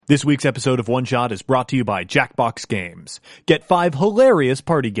This week's episode of One Shot is brought to you by Jackbox Games. Get 5 hilarious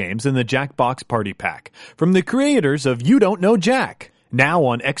party games in the Jackbox Party Pack from the creators of You Don't Know Jack. Now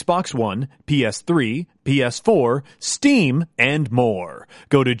on Xbox One, PS3, PS4, Steam, and more.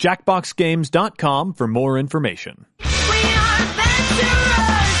 Go to jackboxgames.com for more information. We are adventurers.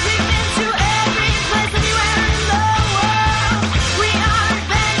 We've been to every place anywhere in the world. We are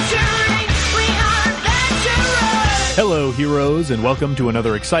adventuring. We are adventurers. Hello, heroes, and welcome to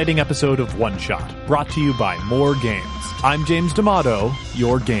another exciting episode of One Shot, brought to you by More Games. I'm James D'Amato,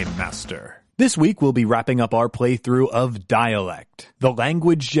 your Game Master. This week, we'll be wrapping up our playthrough of Dialect, the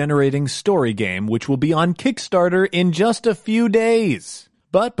language-generating story game which will be on Kickstarter in just a few days.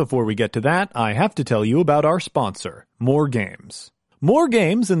 But before we get to that, I have to tell you about our sponsor, More Games. More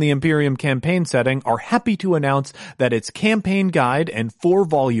Games in the Imperium campaign setting are happy to announce that its campaign guide and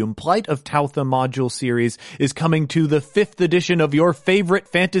 4-volume Plight of Tautha module series is coming to the 5th edition of your favorite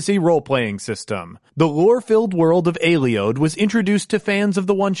fantasy role-playing system. The lore-filled world of Aleod was introduced to fans of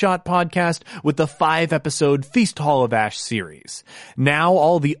the One Shot podcast with the 5-episode Feast Hall of Ash series. Now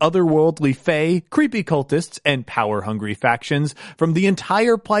all the otherworldly fae, creepy cultists, and power-hungry factions from the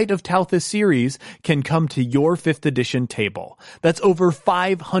entire Plight of Tautha series can come to your 5th edition table. That's over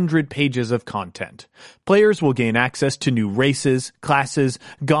 500 pages of content. Players will gain access to new races, classes,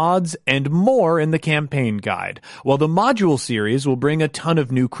 gods, and more in the campaign guide, while the module series will bring a ton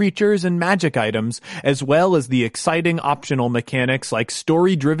of new creatures and magic items, as well as the exciting optional mechanics like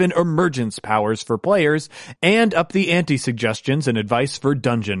story-driven emergence powers for players, and up the ante suggestions and advice for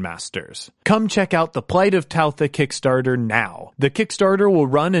dungeon masters. Come check out the Plight of Tautha Kickstarter now. The Kickstarter will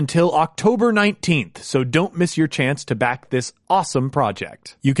run until October 19th, so don't miss your chance to back this awesome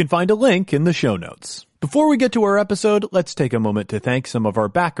project. You can find a link in the show notes. Before we get to our episode, let's take a moment to thank some of our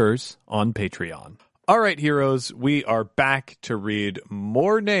backers on Patreon. All right, heroes, we are back to read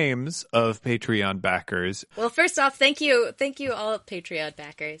more names of Patreon backers. Well, first off, thank you all Patreon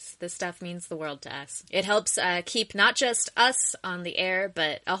backers. This stuff means the world to us. It helps keep not just us on the air,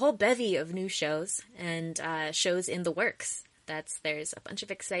 but a whole bevy of new shows and shows in the works. There's a bunch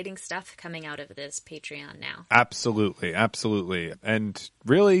of exciting stuff coming out of this Patreon now. Absolutely. And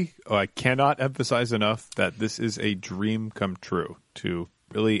really, I cannot emphasize enough that this is a dream come true to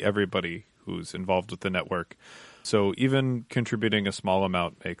really everybody who's involved with the network. So even contributing a small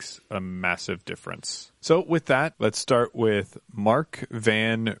amount makes a massive difference. So with that, let's start with Mark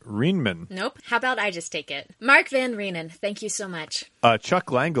Van Reenman. Nope. How about I just take it? Mark Van Reenan, thank you so much.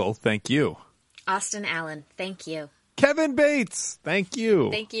 Chuck Langle, thank you. Austin Allen, thank you. Kevin Bates, thank you.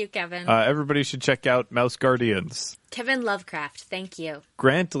 Thank you, Kevin. Everybody should check out Mouse Guardians. Kevin Lovecraft, thank you.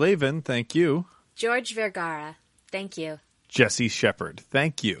 Grant Lavin, thank you. George Vergara, thank you. Jesse Shepard,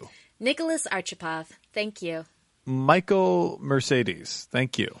 thank you. Nicholas Archipov, thank you. Michael Mercedes,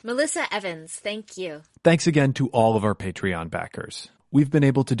 thank you. Melissa Evans, thank you. Thanks again to all of our Patreon backers. We've been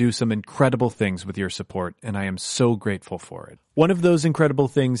able to do some incredible things with your support, and I am so grateful for it. One of those incredible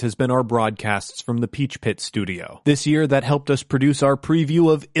things has been our broadcasts from the Peach Pit studio. This year, that helped us produce our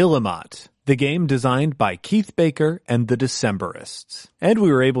preview of Illimat, the game designed by Keith Baker and the Decemberists. And we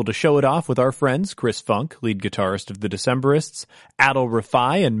were able to show it off with our friends Chris Funk, lead guitarist of the Decemberists, Adel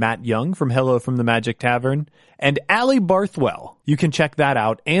Rafai and Matt Young from Hello from the Magic Tavern, and Allie Barthwell. You can check that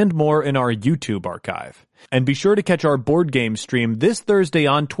out and more in our YouTube archive. And be sure to catch our board game stream this Thursday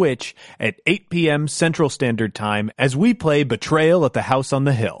on Twitch at 8 p.m. Central Standard Time as we play Betrayal at the House on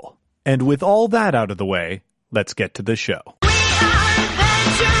the Hill. And with all that out of the way, let's get to the show.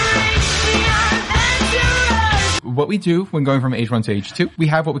 What we do when going from age 1 to age 2, we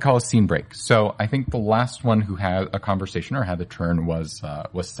have what we call a scene break. So I think the last one who had a conversation or had a turn was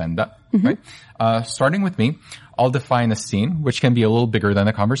Senda, right? Starting with me, I'll define a scene, which can be a little bigger than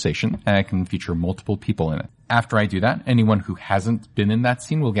a conversation, and it can feature multiple people in it. After I do that, anyone who hasn't been in that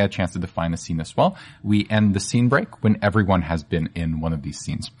scene will get a chance to define a scene as well. We end the scene break when everyone has been in one of these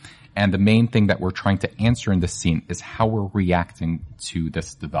scenes. And the main thing that we're trying to answer in this scene is how we're reacting to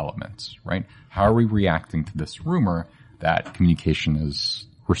this development, right? How are we reacting to this rumor that communication is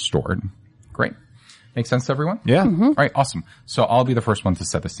restored? Great. Make sense to everyone? Yeah. Mm-hmm. All right, awesome. So I'll be the first one to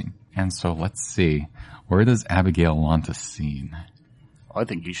set the scene. And so let's see. Where does Abigail want a scene? I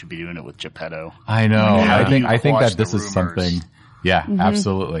think you should be doing it with Geppetto. I know. Yeah. I think that this rumors. is something. Yeah,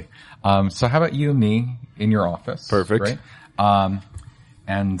 absolutely. So how about you and me in your office? Perfect. Right?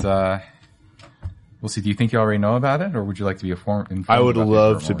 We'll see. Do you think you already know about it, or would you like to be informed? I would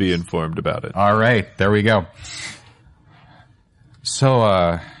love to be informed about it. All right, there we go.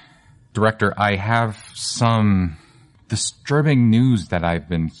 So, Director, I have some disturbing news that I've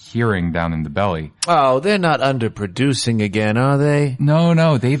been hearing down in the belly. Oh, they're not underproducing again, are they?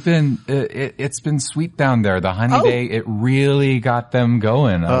 No, they've been, it's been sweet down there. The honey day, it really got them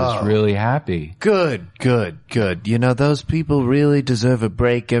going. I was really happy. Good. You know, those people really deserve a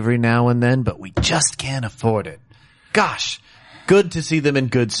break every now and then, but we just can't afford it. Gosh, good to see them in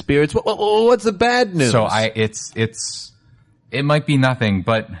good spirits. What's the bad news? So it might be nothing,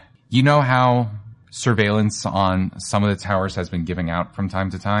 but you know how surveillance on some of the towers has been giving out from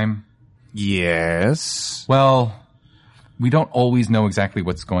time to time? Yes. Well, we don't always know exactly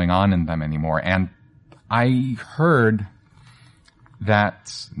what's going on in them anymore. And I heard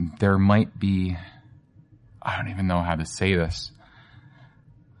that there might be, I don't even know how to say this.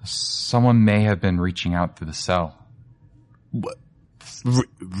 Someone may have been reaching out to the cell. What?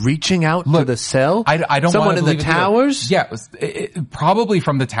 Reaching out to the cell? I don't Someone want in to the towers? Yeah, probably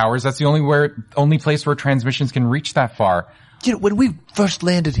from the towers. That's the only place where transmissions can reach that far. You know, when we first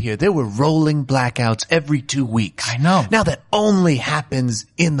landed here, there were rolling blackouts every 2 weeks. I know. Now that only happens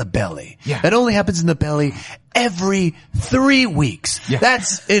in the belly. Yeah. That only happens in the belly every 3 weeks. Yeah.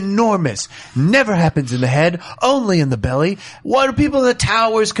 That's enormous. Never happens in the head, only in the belly. What are people in the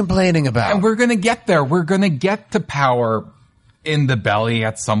towers complaining about? And we're gonna get there. We're gonna get to power in the belly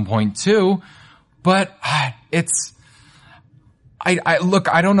at some point too. But it's...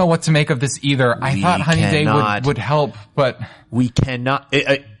 look, I don't know what to make of this either. I thought Honey Day would help, but... We cannot...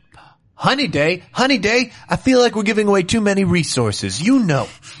 Honey Day, I feel like we're giving away too many resources. You know.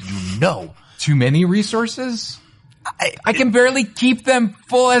 Too many resources? I can barely keep them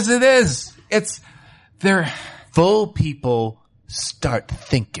full as it is. They're... Full people start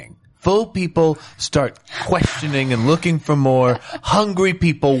thinking. Full people start questioning and looking for more. Hungry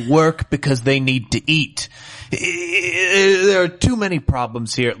people work because they need to eat. There are too many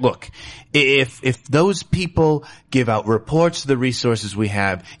problems here. Look, if those people give out reports to the resources we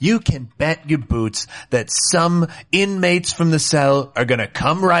have, you can bet your boots that some inmates from the cell are gonna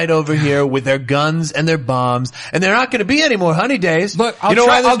come right over here with their guns and their bombs, and there aren't gonna be any more honey days. Look, you know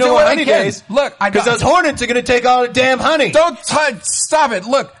why there's no more honey days? Look, because those hornets are gonna take all the damn honey. Don't stop it.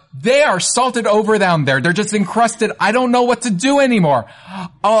 Look. They are salted over down there. They're just encrusted. I don't know what to do anymore.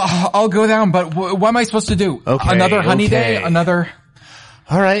 I'll go down, but what am I supposed to do? Okay, another honey day? Another...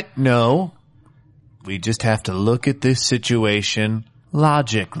 All right, no. We just have to look at this situation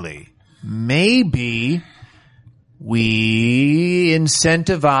logically. Maybe we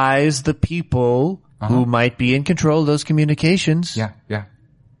incentivize the people who might be in control of those communications. Yeah.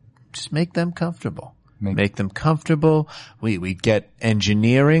 Just make them comfortable. Make them comfortable. We get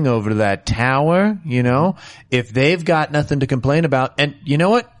engineering over to that tower, you know. If they've got nothing to complain about, and you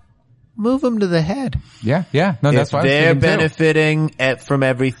know what? Move them to the head. Yeah. No, that's why they're benefiting from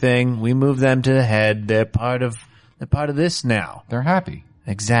everything. We move them to the head. They're part of this now. They're happy.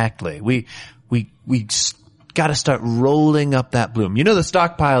 Exactly. We got to start rolling up that bloom. You know, the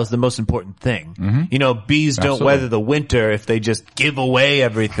stockpile is the most important thing. Mm-hmm. You know, bees don't weather the winter if they just give away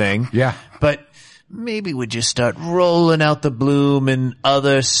everything. Yeah. But maybe we just start rolling out the bloom in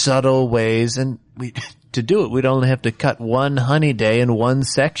other subtle ways, and to do it, we'd only have to cut one honey day in one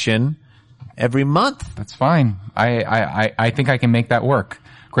section every month. That's fine. I think I can make that work.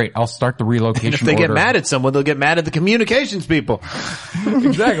 Great. I'll start the relocation and if they get mad at someone, they'll get mad at the communications people.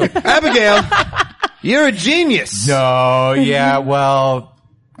 Exactly. Abigail, you're a genius. No, yeah, well,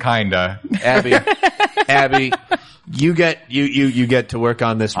 kinda. Abby, you get to work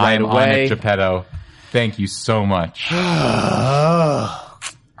on this right I'm away. On it, Geppetto. Thank you so much. All right.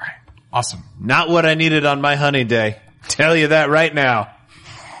 Awesome. Not what I needed on my honey day. Tell you that right now.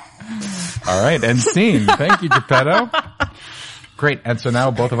 All right, and scene. Thank you, Geppetto. Great. And so now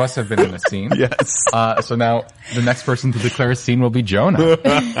both of us have been in a scene. Yes. So now the next person to declare a scene will be Jonah.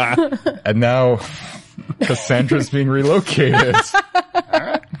 And now Cassandra's being relocated. All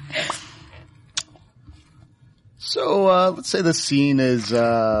right. So, let's say the scene is,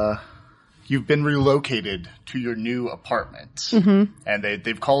 you've been relocated to your new apartment. Mm-hmm. And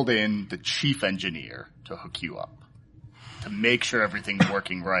they've called in the chief engineer to hook you up. To make sure everything's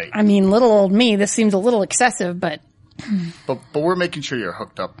working right. I mean, little old me, this seems a little excessive, but we're making sure you're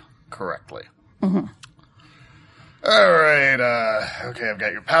hooked up correctly. Mm-hmm. All right. Okay, I've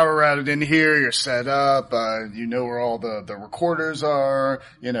got your power routed in here. You're set up. You know where all the recorders are.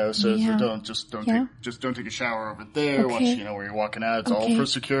 You know, so don't take a shower over there. Okay. Watch, you know, where you're walking out. It's all for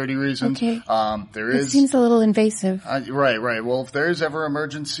security reasons. Okay. It seems a little invasive. Right. Well, if there is ever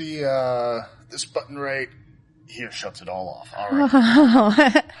emergency, this button right here shuts it all off. All right.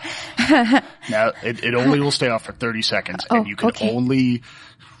 Now, it only will stay off for 30 seconds, and you can only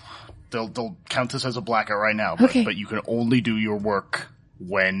they'll count this as a blackout right now. Okay. But you can only do your work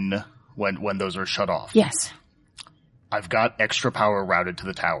when those are shut off. Yes. I've got extra power routed to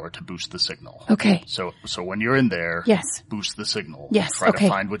the tower to boost the signal. Okay. So when you're in there, Yes. boost the signal. Yes, Try okay.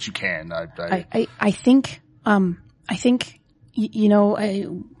 to find what you can. I think,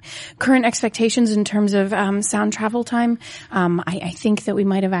 current expectations in terms of sound travel time, I think that we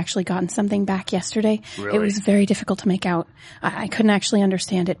might have actually gotten something back yesterday. Really? It was very difficult to make out. I couldn't actually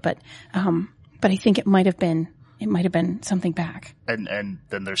understand it, but I think it might have been something back. And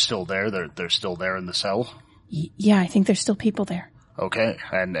then they're still there. They're still there in the cell. Yeah, I think there's still people there. Okay.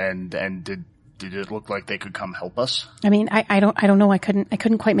 And did it look like they could come help us? I mean, I don't know. I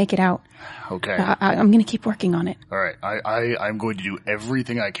couldn't quite make it out. Okay. I'm going to keep working on it. All right. I'm going to do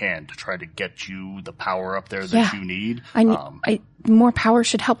everything I can to try to get you the power up there that you need. More power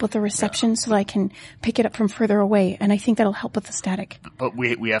should help with the reception so I can pick it up from further away, and I think that'll help with the static. But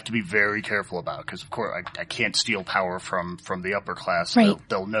we have to be very careful about, because of course I can't steal power from the upper class. Right.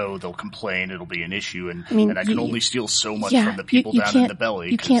 They'll know, they'll complain, it'll be an issue, and I can only steal so much Yeah, from the people you down can't, in the belly.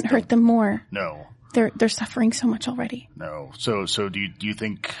 You can't hurt them more. No. They're suffering so much already. No. So do you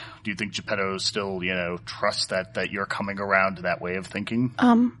think Geppetto still, trusts that you're coming around to that way of thinking?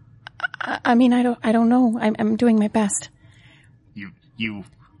 I mean, I don't know. I'm doing my best. You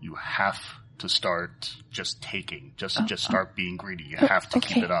have to start just taking, just start being greedy. You have to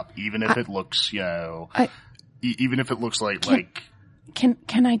keep it up, even if it looks, even if it looks like Can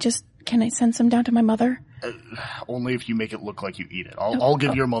I send some down to my mother? only if you make it look like you eat it. I'll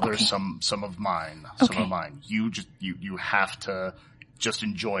give your mother some of mine. Some of mine. You have to just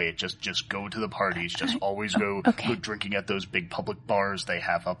enjoy it. Just go to the parties. Just always go drinking at those big public bars they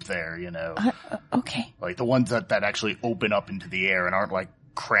have up there, Okay. Like the ones that actually open up into the air and aren't like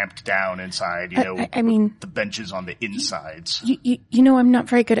cramped down inside, I mean, the benches on the insides. You know I'm not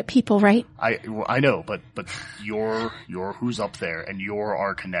very good at people, right? I know, but you're who's up there, and you're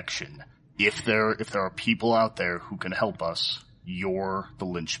our connection. If there are people out there who can help us, you're the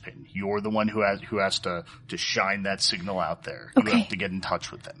linchpin. You're the one who has to shine that signal out there. You have to get in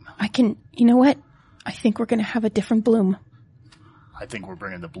touch with them. You know what? I think we're gonna have a different bloom. I think we're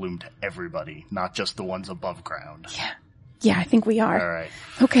bringing the bloom to everybody, not just the ones above ground. Yeah, I think we are. All right.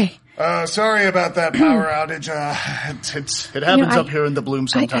 Okay. Sorry about that power outage. It happens up here in the bloom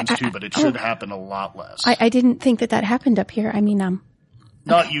sometimes too, but it should happen a lot less. I didn't think that happened up here. I mean,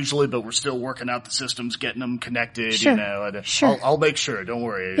 Not usually, but we're still working out the systems, getting them connected, Sure. And Sure. I'll make sure. Don't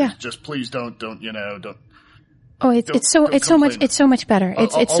worry. Yeah. Just please don't. Oh, it's so much better.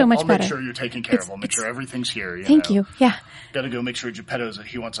 It's so much I'll better. make sure you're taking care of. I'll make sure everything's here. Thank you. Yeah. Got to go make sure Geppetto's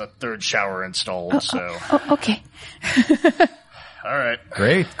he wants a third shower installed. Okay. All right.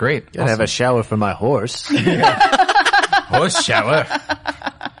 Great. Gotta have a shower for my horse. Horse shower.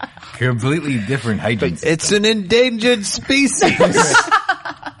 Completely different hygiene. It's an endangered species.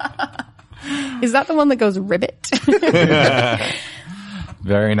 Is that the one that goes ribbit?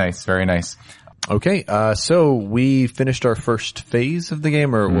 Very nice. Very nice. Okay, so we finished our first phase of the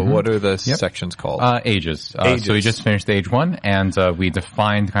game, or what are the sections called? Ages. So we just finished age 1, and we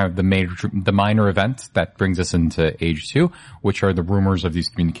defined kind of the minor event that brings us into age 2, which are the rumors of these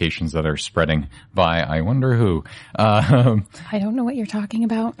communications that are spreading by I wonder who. I don't know what you're talking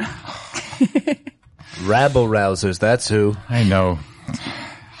about. Rabble rousers, that's who. I know.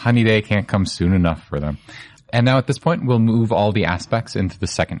 Honey Day can't come soon enough for them. And now at this point, we'll move all the aspects into the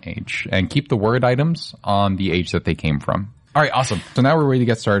second age and keep the word items on the age that they came from. All right, awesome. So now we're ready to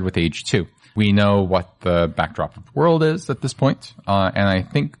get started with age 2. We know what the backdrop of the world is at this point. And I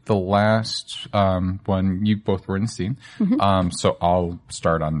think the last one, you both were in the scene. So I'll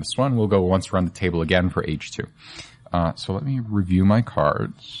start on this one. We'll go once around the table again for age 2. So let me review my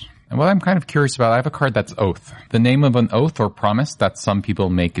cards. And what I'm kind of curious about, I have a card that's oath. The name of an oath or promise that some people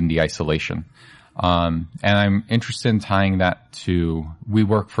make in the isolation. And I'm interested in tying that to we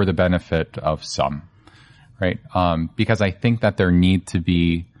work for the benefit of some, right? Because I think that there need to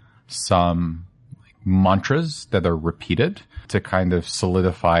be some mantras that are repeated to kind of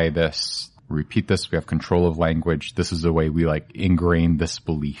solidify this. Repeat this. We have control of language. This is the way we ingrain this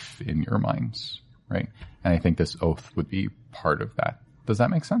belief in your minds, right? And I think this oath would be part of that. Does that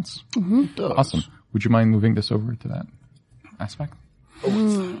make sense? Mm-hmm. It does. Awesome. Would you mind moving this over to that aspect?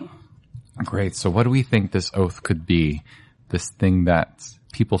 Oath. Great. So what do we think this oath could be? This thing that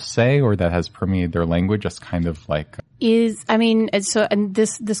people say or that has permeated their language as kind of like... And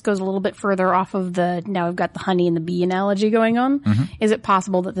this goes a little bit further off of now I've got the honey and the bee analogy going on. Is it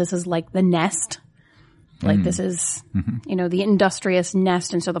possible that this is like the nest? Like this is, the industrious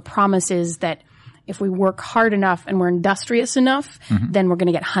nest. And so the promise is that if we work hard enough and we're industrious enough, then we're going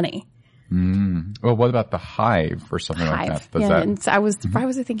to get honey. Well, what about the hive or something like Hive. that? Does Yeah, that? and so why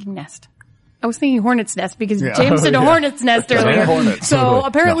was I thinking nest? I was thinking hornet's nest because Yeah. James said Oh, a yeah. hornet's nest earlier. hornets. So Totally.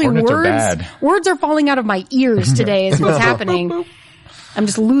 apparently No, hornets are bad. words are falling out of my ears today is what's happening. I'm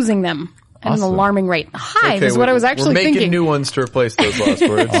just losing them at an Awesome. alarming rate. Hive Okay, is what I was we're actually making thinking. new ones to replace those lost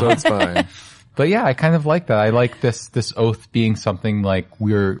words, so it's fine. But yeah, I kind of like that. I like this oath being something like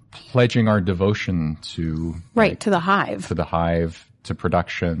we're pledging our devotion to Right, to the hive. the hive, to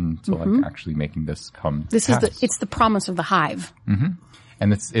production, to like actually making this come. This to is pass. it's the promise of the hive.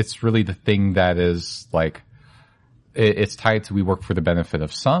 And it's really the thing that is like, it's tied to we work for the benefit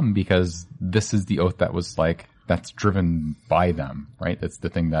of some because this is the oath that was like, that's driven by them, right? It's the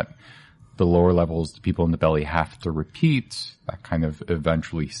thing that the lower levels, the people in the belly have to repeat. That kind of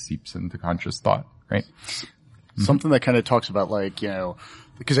eventually seeps into conscious thought, right? Something that kind of talks about like, you know,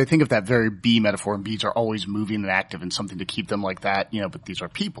 because I think of that very bee metaphor, and bees are always moving and active and something to keep them like that, you know, but these are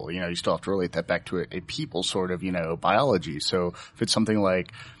people, you know, you still have to relate that back to a people sort of, you know, biology. So if it's something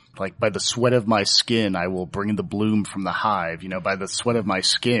like by the sweat of my skin, I will bring the bloom from the hive, you know, by the sweat of my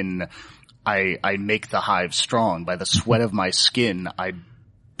skin, I make the hive strong. By the sweat of my skin, I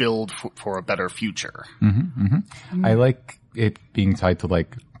build for a better future. I like it being tied to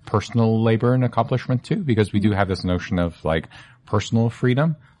like personal labor and accomplishment too, because we do have this notion of like personal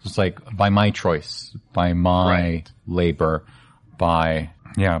freedom. It's like by my choice, by my Right. labor, by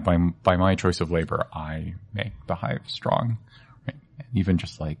my choice of labor, I make the hive strong. Right? And even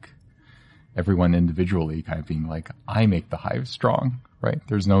just like everyone individually kind of being like, I make the hive strong, right?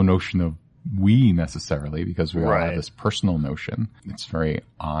 There's no notion of we necessarily because we all have Right. this personal notion. It's very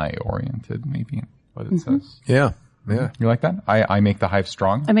I oriented, maybe what it says. Yeah, yeah. You like that? I make the hive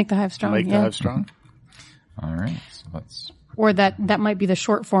strong. I make the hive strong. Make the yeah. hive strong. All right. So that's, Or that might be the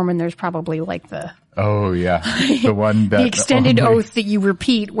short form, and there's probably like the oh yeah. The one that, the extended oh, oath that you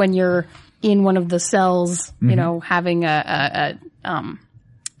repeat when you're in one of the cells, you know, having a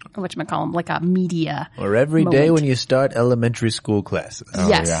whatchamacallem, like a media. Or every day moment. when you start elementary school classes.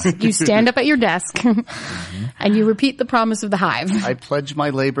 Yes. You stand up at your desk and you repeat the promise of the hive. I pledge my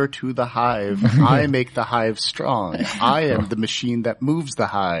labor to the hive. I make the hive strong. I am the machine that moves the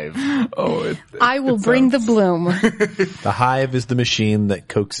hive. I will bring the bloom. The hive is the machine that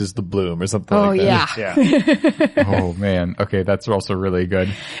coaxes the bloom or something Oh, like that. yeah. Yeah. Oh man. Okay. That's also really good.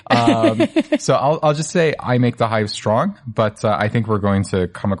 So I'll just say I make the hive strong, but I think we're going to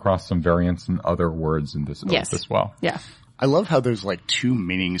come across some variants in other words in this oath Yes. as well. Yeah. I love how there's like two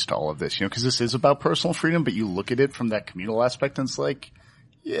meanings to all of this, you know, because this is about personal freedom, but you look at it from that communal aspect and it's like,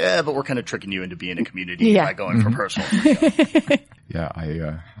 yeah, but we're kind of tricking you into being a community Yeah. by going for personal freedom. Yeah,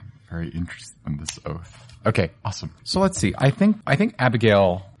 I'm very interested in this oath. Okay, awesome. So let's see. I think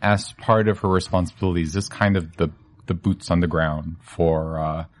Abigail, as part of her responsibilities, is kind of the boots on the ground for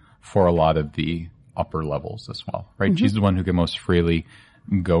a lot of the upper levels as well, right? She's the one who can most freely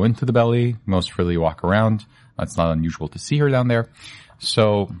go into the belly, most freely walk around. It's not unusual to see her down there.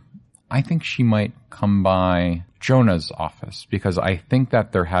 So I think she might come by Jonah's office because I think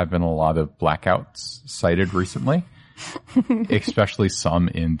that there have been a lot of blackouts cited recently, especially some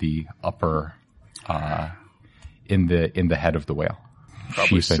in the upper, in the head of the whale.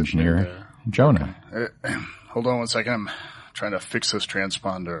 Probably Chief sitting engineer in there. Jonah. Hold on one second. I'm trying to fix this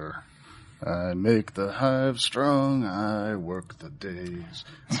transponder. I make the hive strong. I work the days.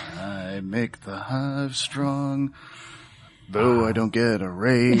 I make the hive strong. Though I don't get a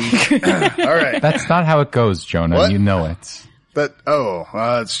raise. All right. That's not how it goes, Jonah. What? You know it.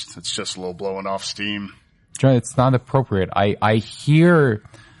 It's just a little blowing off steam. Jonah, it's not appropriate. I hear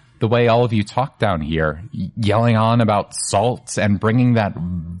the way all of you talk down here, yelling on about salt and bringing that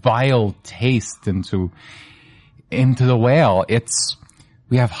vile taste into the whale.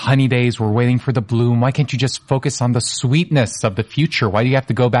 We have honey days. We're waiting for the bloom. Why can't you just focus on the sweetness of the future? Why do you have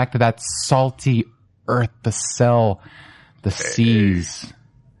to go back to that salty earth, the cell, the seas?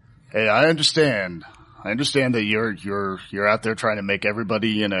 Hey, I understand. I understand that you're out there trying to make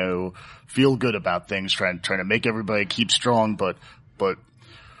everybody, you know, feel good about things, trying to make everybody keep strong, but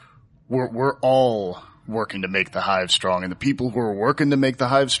we're all working to make the hive strong, and the people who are working to make the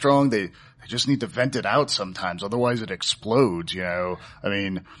hive strong, they just need to vent it out sometimes, otherwise it explodes, you know. I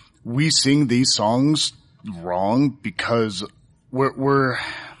mean, we sing these songs wrong because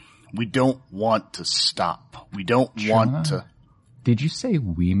we don't want to stop. We don't want to. Did you say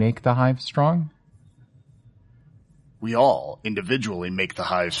we make the hive strong? We all individually make the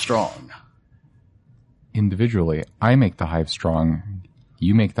hive strong. Individually, I make the hive strong.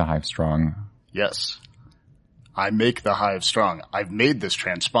 You make the hive strong. Yes. I make the hive strong. I've made this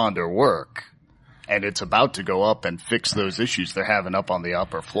transponder work. And it's about to go up and fix those issues they're having up on the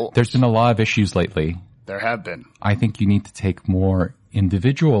upper floor. There's been a lot of issues lately. There have been. I think you need to take more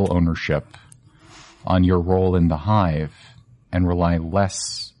individual ownership on your role in the hive and rely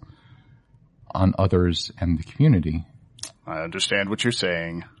less on others and the community. I understand what you're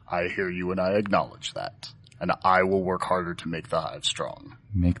saying. I hear you and I acknowledge that. And I will work harder to make the hive strong.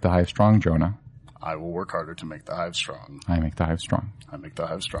 Make the hive strong, Jonah. I will work harder to make the hive strong. I make the hive strong. I make the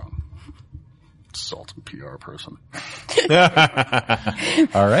hive strong. Salt and PR person.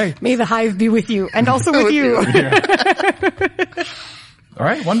 All right. May the hive be with you, and also with you. All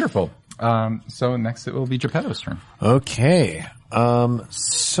right, wonderful. So next it will be Geppetto's turn. Okay.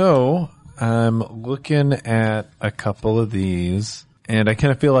 So I'm looking at a couple of these, and I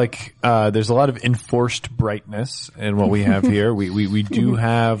kind of feel like there's a lot of enforced brightness in what we have here. We do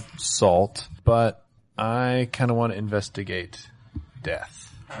have salt, but I kind of want to investigate death.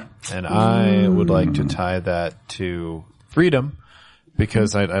 And I would like to tie that to freedom,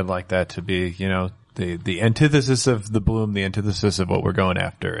 because I'd like that to be, the antithesis of the bloom, the antithesis of what we're going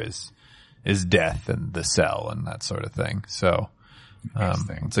after is death and the cell and that sort of thing. So,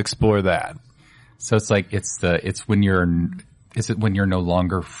 let's explore that. So it's like is it when you're no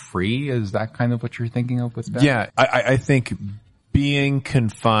longer free? Is that kind of what you're thinking of with death? Yeah, I think being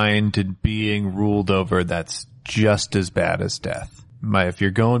confined and being ruled over, that's just as bad as death. If you're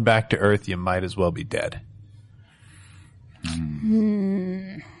going back to Earth, you might as well be dead.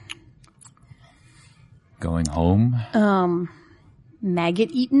 Going home? Maggot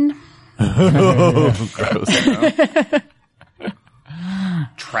eaten. Gross.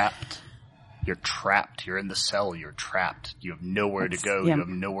 Trapped. You're trapped. You're in the cell. You're trapped. You have nowhere to go. yeah. You have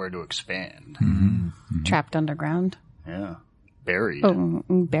nowhere to expand. Trapped underground. Yeah. Buried. Oh,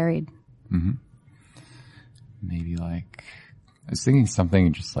 buried. Maybe like, I was thinking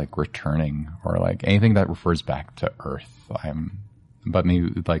something just like returning, or like anything that refers back to Earth. But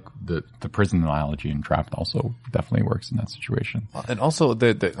maybe like the prison analogy and trapped also definitely works in that situation. And also,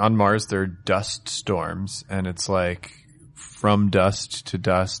 on Mars, there are dust storms, and it's like from dust to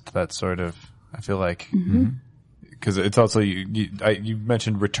dust. That sort of, I feel like, because it's also you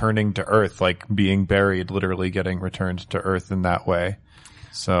mentioned returning to Earth, like being buried, literally getting returned to Earth in that way.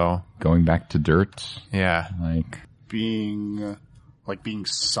 So Going back to dirt, yeah, like Being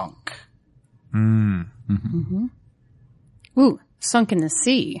sunk. Ooh, sunk in the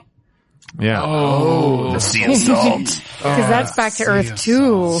sea. yeah, The sea of salt. Because that's back to Earth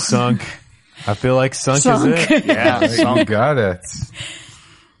too. sunk. I feel like sunk Sunk. is it. Yeah, you got it.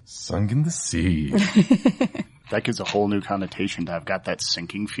 Sunk in the sea. that gives a whole new connotation to I've got that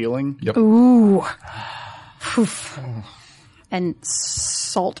sinking feeling. Yep. Ooh. Poof. And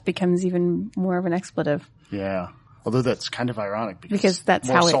salt becomes even more of an expletive. Yeah. Although that's kind of ironic Because that's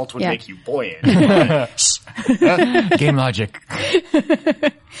more how it- salt would yeah. make you buoyant. Game logic.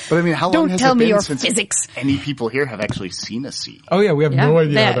 But I mean, how long Don't has tell it me been your since physics. any people here have actually seen a sea? Oh yeah, we have no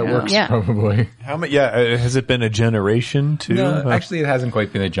idea how that Yeah. works. Yeah. Probably. How many? Yeah, has it been a generation too? No, actually, it hasn't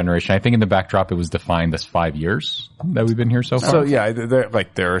quite been a generation. I think in the backdrop, it was defined as 5 years that we've been here so far. So yeah,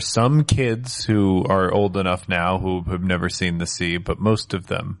 there are some kids who are old enough now who have never seen the sea, but most of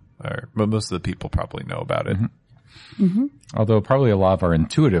the people probably know about it. Although probably a lot of our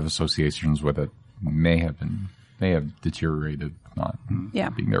intuitive associations with it may have deteriorated, not Yeah.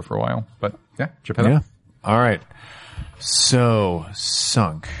 being there for a while. But yeah, Geppetto. Yeah. All right. So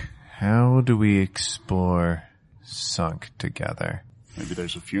sunk. How do we explore sunk together? Maybe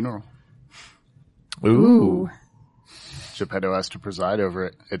there's a funeral. Ooh. Geppetto has to preside over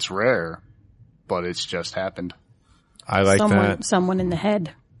it. It's rare, but it's just happened. I like that. Someone in the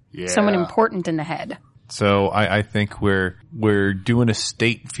head. Yeah. Someone important in the head. So I think we're doing a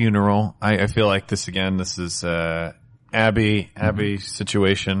state funeral. I feel like this is Abby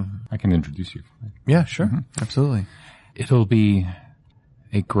situation. I can introduce you. Yeah, sure. Absolutely. It'll be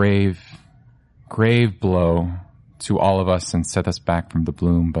a grave blow to all of us and set us back from the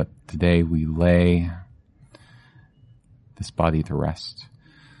bloom. But today we lay this body to rest.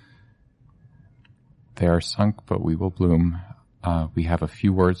 They are sunk, but we will bloom. We have a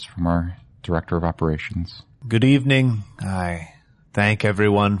few words from our Director of Operations. Good evening. I thank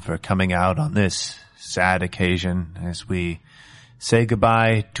everyone for coming out on this sad occasion as we say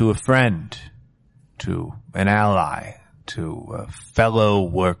goodbye to a friend, to an ally, to a fellow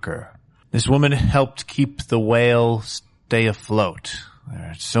worker. This woman helped keep the whale stay afloat. There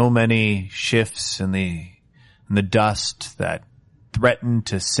are so many shifts in the dust that threaten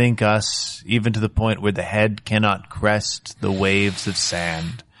to sink us, even to the point where the head cannot crest the waves of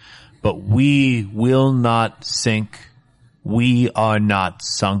sand. But we will not sink. We are not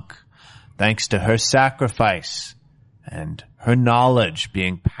sunk. thanks to her sacrifice and her knowledge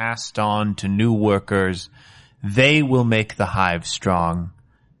being passed on to new workers, they will make the hive strong,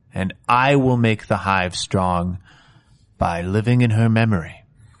 and I will make the hive strong by living in her memory.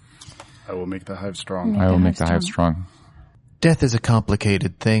 I will make the hive strong. I will make the hive strong. Death is a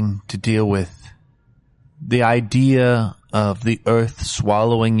complicated thing to deal with. The idea of the earth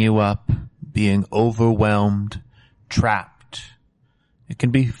swallowing you up, being overwhelmed, trapped, it can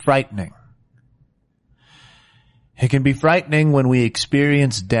be frightening. It can be frightening when we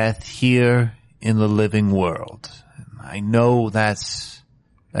experience death here in the living world. I know that's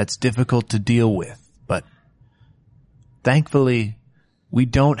difficult to deal with, but thankfully, we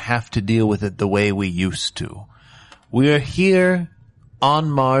don't have to deal with it the way we used to. We're here on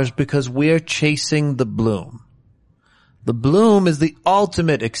Mars because we're chasing the bloom. The bloom is the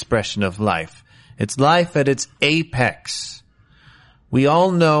ultimate expression of life. It's life at its apex. We all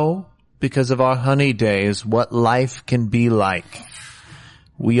know, because of our honey days, what life can be like.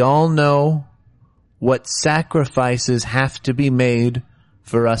 We all know what sacrifices have to be made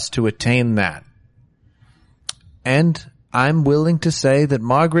for us to attain that. And I'm willing to say that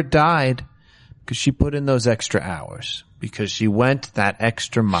Margaret died because she put in those extra hours, because she went that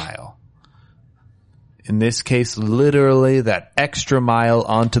extra mile. In this case, literally that extra mile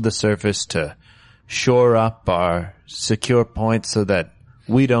onto the surface to shore up our secure point so that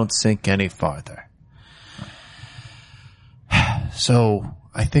we don't sink any farther. So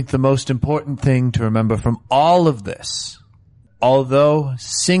I think the most important thing to remember from all of this, although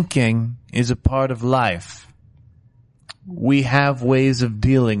sinking is a part of life, we have ways of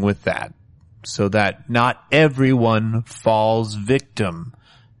dealing with that so that not everyone falls victim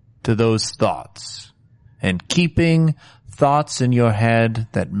to those thoughts. And keeping thoughts in your head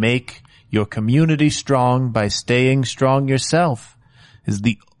that make your community strong by staying strong yourself is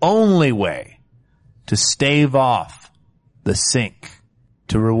the only way to stave off the sink.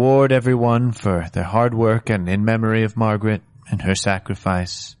 To reward everyone for their hard work and in memory of Margaret and her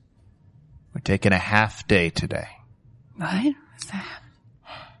sacrifice, we're taking a half day today. What? What's that?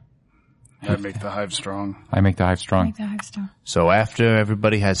 I make the hive strong. I make the hive strong. Make the hive strong. So after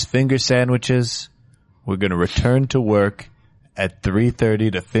everybody has finger sandwiches, we're going to return to work at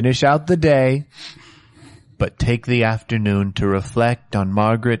 3:30 to finish out the day, but take the afternoon to reflect on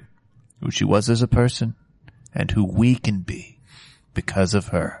Margaret, who she was as a person, and who we can be because of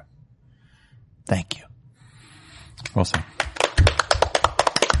her. Thank you. Well said.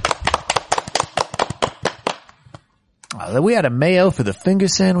 We had a mayo for the finger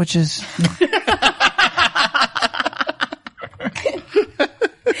sandwiches.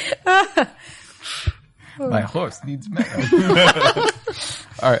 My horse needs mayo.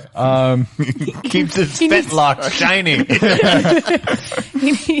 All right. Keeps his fetlock shiny.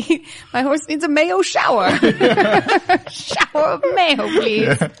 My horse needs a mayo shower. Shower of mayo,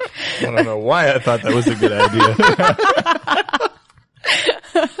 please. I don't know why I thought that was a good idea.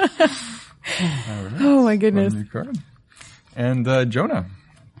 Oh my goodness. And Jonah.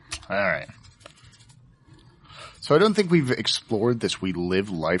 All right. So I don't think we've explored this we live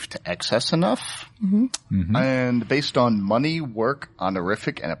life to excess enough. Mm-hmm. And based on money, work,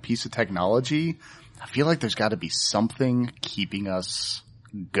 honorific, and a piece of technology, I feel like there's got to be something keeping us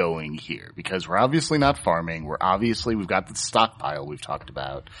going here. Because we're obviously not farming. We've got the stockpile we've talked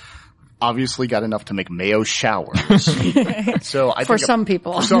about. Obviously got enough to make mayo showers. So I For think some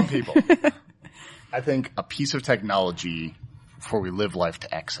people. For some people. I think a piece of technology before we live life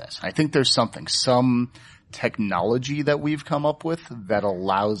to excess. I think there's some technology that we've come up with that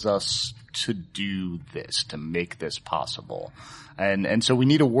allows us to do this, to make this possible. And so we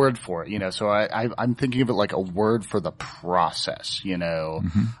need a word for it, so I'm thinking of it like a word for the process,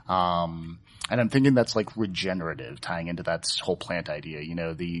 Mm-hmm. And I'm thinking that's like regenerative, tying into that whole plant idea,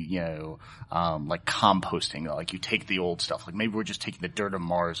 like composting, like you take the old stuff, like maybe we're just taking the dirt of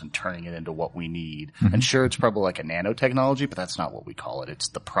Mars and turning it into what we need. Mm-hmm. And sure, it's probably like a nanotechnology, but that's not what we call it. It's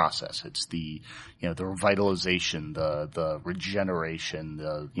the process. It's the, the revitalization, the regeneration,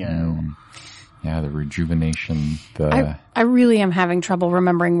 Yeah, the rejuvenation, I really am having trouble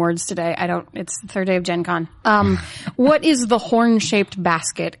remembering words today. It's the third day of Gen Con. What is the horn-shaped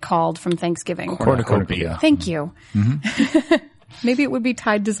basket called from Thanksgiving? cornucopia. Thank you. Mm-hmm. Maybe it would be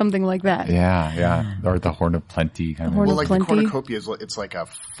tied to something like that. Yeah. Or the horn of plenty. Kind horn of. of Like plenty. the cornucopia it's like a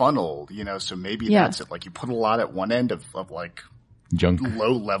funnel, so maybe that's it. Like you put a lot at one end of like Junk.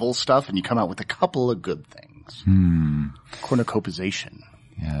 low level stuff and you come out with a couple of good things. Cornucopization.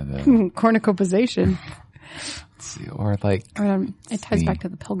 Yeah, Cornucopization. let's see, or like It ties back to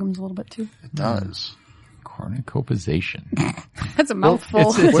the Pilgrims a little bit too. It does. Cornucopization. That's a mouthful.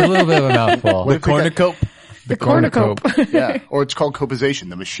 It's a little bit of a mouthful. The cornucope. The cornucope. Yeah, or it's called copization.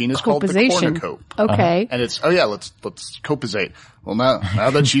 The machine is called the Copization. cornucope. Okay. And it's, let's copizate. Well, now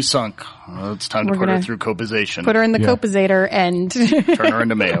that she's sunk, it's time to We're put her gonna through copization. Put her in the copizator and Turn her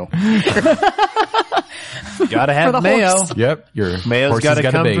into mayo. Gotta have the mayo. horse. Yep. Your Mayo's horse gotta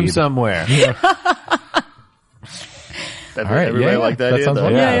has got come a from babe. somewhere. right, Everybody yeah, like that that idea? sounds though?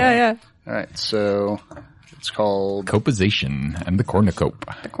 wonderful. yeah. All right, so it's called Copization and the cornucope.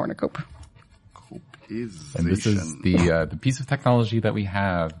 The cornucope. And this is the piece of technology that we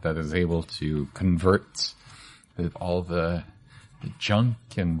have that is able to convert all the junk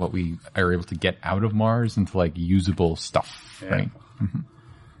and what we are able to get out of Mars into like usable stuff, right?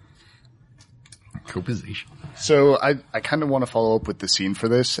 Copization. So I kind of want to follow up with the scene for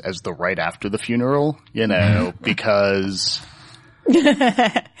this as the right after the funeral, because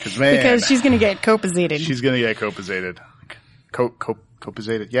man, Because she's going to get copizated. she's gonna get copizated.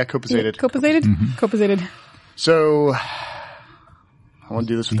 Copizated? Yeah, copizated. Copizated? Copizated. So I want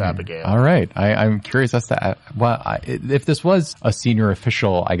to do this with Abigail. All right. I'm curious as to, if this was a senior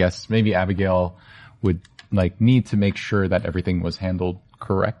official, I guess maybe Abigail would need to make sure that everything was handled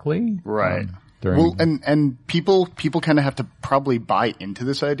correctly. Right. During- Well, and people kind of have to probably buy into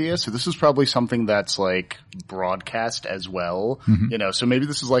this idea. So this is probably something that's broadcast as well. So maybe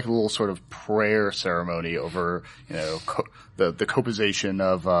this is like a little sort of prayer ceremony over, the copization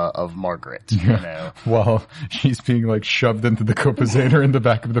of Margaret. While she's being shoved into the copizator in the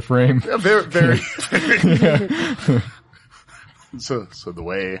back of the frame. Very, very. So the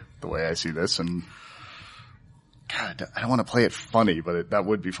way I see this, and God, I don't want to play it funny, but that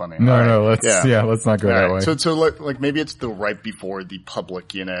would be funny. No, All right. let's let's not go All that right. way. So maybe it's the right before the public,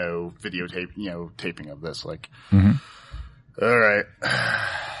 videotape, taping of this. All right.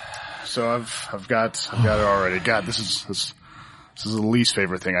 So I've got it already. God, this is the least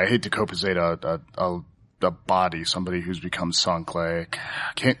favorite thing. I hate to copizate a body, somebody who's become sunk.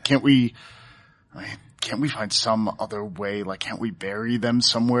 Can't we find some other way? Can't we bury them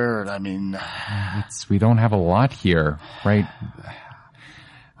somewhere? I mean, We don't have a lot here, right?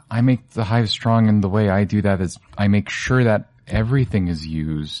 I make the hive strong, and the way I do that is I make sure that everything is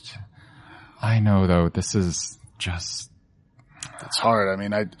used. I know, though, this is just... it's hard. I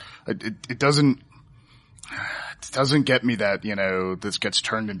mean, it doesn't get me that, this gets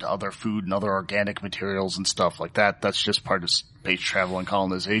turned into other food and other organic materials and stuff like that. That's just part of space travel and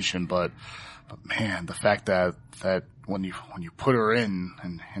colonization. But man, the fact that when you put her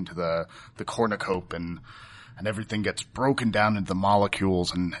into the cornucope and everything gets broken down into the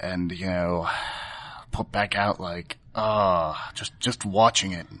molecules and put back out, just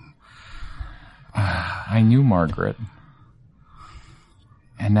watching it. I knew Margaret.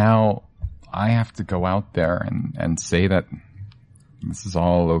 And now I have to go out there and say that this is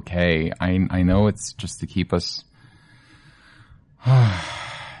all okay. I know it's just to keep us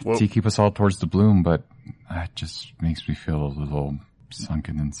all towards the bloom, but that just makes me feel a little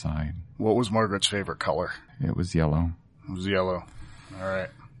sunken inside. What was Margaret's favorite color? It was yellow. It was yellow. All right.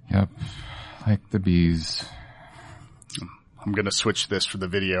 Yep. Like the bees. I'm gonna switch this for the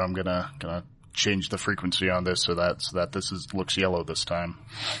video. I'm gonna change the frequency on this so that this looks yellow this time.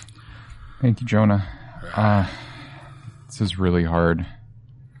 Thank you, Jonah. This is really hard.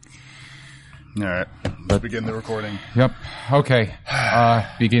 All right. Let's begin the recording. Yep. Okay.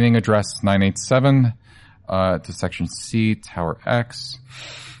 Beginning address 987 to section C, Tower X.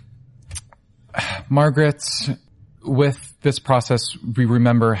 Margaret, with this process, we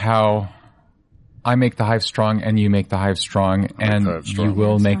remember how I make the hive strong and you make the hive strong, and you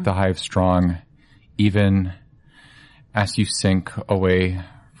will make the hive strong even as you sink away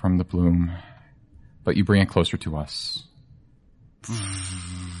from the bloom, but you bring it closer to us.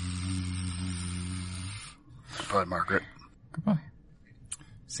 Goodbye, Margaret. Goodbye.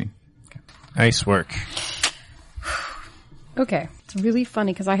 See. Okay. Nice work. Okay. It's really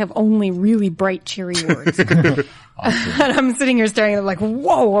funny because I have only really bright, cheery words. Awesome. And I'm sitting here staring at them like,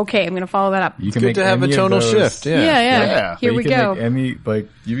 whoa, okay, I'm going to follow that up. You can Good make to have a any of tonal those- shift. Yeah. Yeah. Here But we you can go. make any,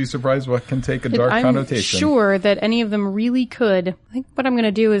 you'd be surprised what can take a dark I'm connotation. sure that any of them really could. I think what I'm going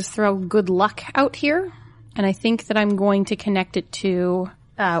to do is throw good luck out here. And I think that I'm going to connect it to,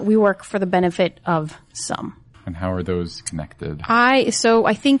 we work for the benefit of some. And how are those connected? So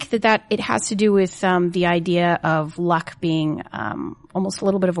I think that it has to do with the idea of luck being almost a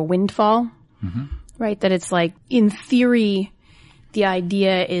little bit of a windfall, right? That it's like, in theory, the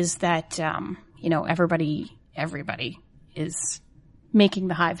idea is that everybody is making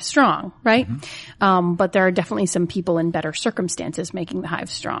the hive strong, right? But there are definitely some people in better circumstances making the hive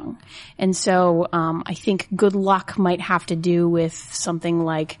strong. And so, I think good luck might have to do with something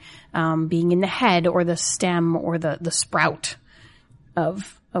like, being in the head or the stem or the sprout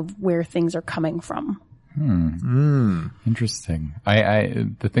of where things are coming from. Interesting.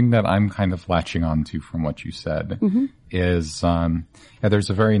 The thing that I'm kind of latching onto from what you said is, there's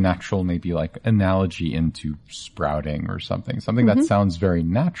a very natural, maybe like analogy into sprouting or something that sounds very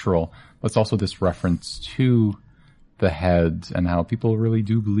natural, but it's also this reference to the head and how people really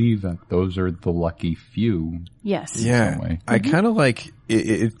do believe that those are the lucky few. Yes. Yeah. Some way. I kind of like,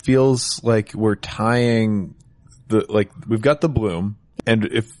 it feels like we're tying we've got the bloom. And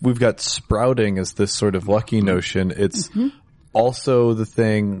if we've got sprouting as this sort of lucky notion, it's also the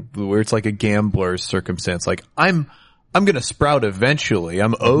thing where it's like a gambler's circumstance. Like, I'm going to sprout eventually.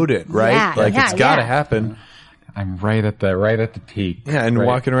 I'm owed it, right? Yeah, like, yeah, it's got to yeah. happen. I'm right at the peak. Yeah, and right?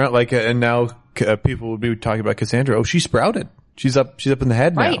 walking around like, and now people would be talking about Cassandra. Oh, she sprouted. She's up in the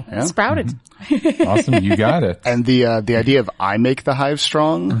head Right. now. Sprouted. Awesome. You got it. And the idea of I make the hive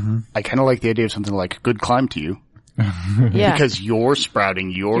strong, I kind of like the idea of something like good climb to you. Yeah. Because you're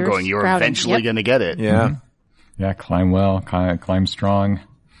sprouting, you're sprouting, eventually yep. going to get it. Yeah. Yeah. Climb well, climb strong.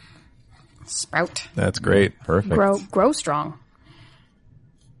 Sprout. That's great. Perfect. Grow strong.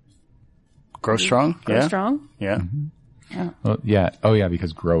 Grow strong? Grow yeah. strong. Yeah. Well, yeah. Oh yeah,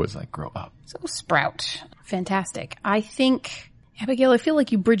 because grow is like grow up. So sprout. Fantastic. I think, Abigail, I feel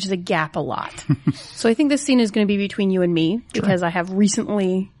like you bridge the gap a lot. So I think this scene is going to be between you and me because I have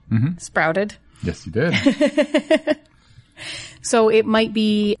recently sprouted. Yes, you did. So it might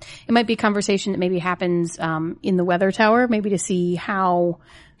be a conversation that maybe happens in the weather tower, maybe to see how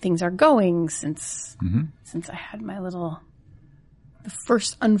things are going since I had the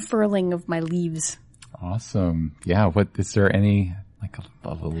first unfurling of my leaves. Awesome. Yeah. What is there any like a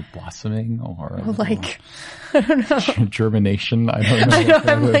little blossoming or a Like, little germination? I don't know. I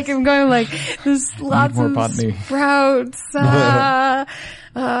know, I'm going like, there's lots more of botany. sprouts. Yeah.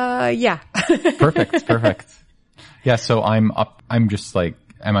 Perfect. Yeah. So I'm up. I'm just like,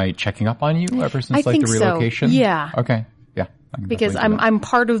 am I checking up on you ever since I like think the so. relocation? Yeah. Okay. Yeah. I can Because definitely do that. I'm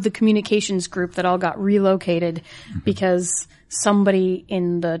part of the communications group that all got relocated because somebody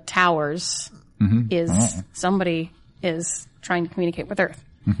in the towers somebody is trying to communicate with Earth.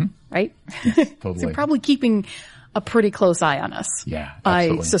 Right? Totally. They're probably keeping a pretty close eye on us. Yeah, I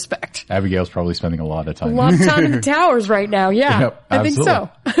absolutely. suspect. Abigail's probably spending a lot of time. A lot of time in the towers right now. Yeah. Yep, I think so.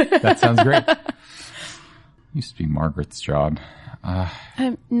 absolutely. That sounds great. Used to be Margaret's job.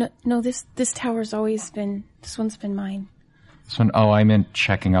 No, this tower's always been, this one's been mine. This one, I meant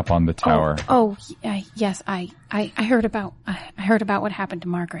checking up on the tower. Yes, I heard about what happened to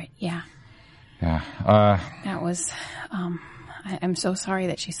Margaret. Yeah. Yeah. That was, I'm so sorry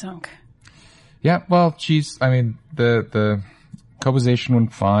that she sunk. Yeah, well, the coalization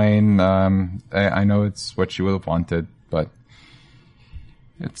went fine. I know it's what she would have wanted, but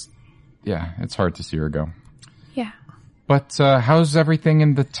it's hard to see her go. Yeah. But, how's everything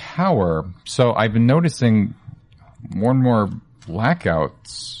in the tower? So I've been noticing more and more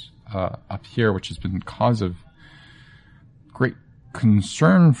blackouts, up here, which has been cause of great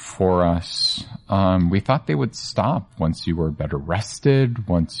concern for us. We thought they would stop once you were better rested,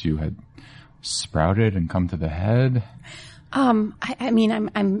 once you had sprouted and come to the head. I'm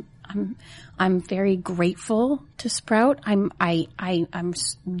very grateful to Sprout. I'm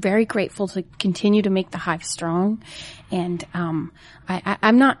very grateful to continue to make the hive strong. And,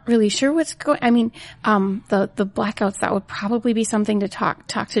 I'm not really sure what's going, the blackouts, that would probably be something to talk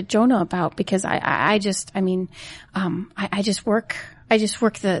to Jonah about because I just work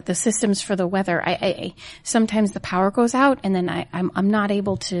the systems for the weather. I sometimes the power goes out and then I'm not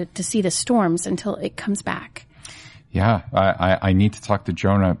able to see the storms until it comes back. Yeah, I need to talk to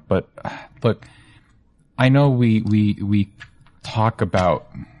Jonah, but look, I know we talk about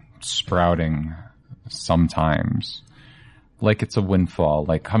sprouting sometimes like it's a windfall,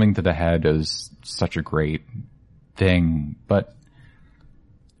 like coming to the head is such a great thing, but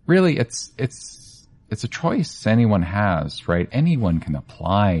really it's a choice anyone has, right? Anyone can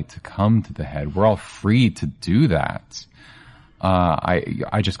apply to come to the head. We're all free to do that.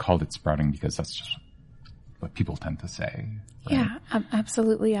 I just called it sprouting because that's just what people tend to say. Right? Yeah,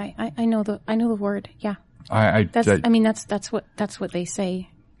 absolutely. I know the word. Yeah. That's what they say,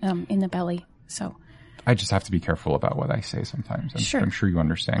 in the belly. So. I just have to be careful about what I say sometimes. Sure. I'm sure you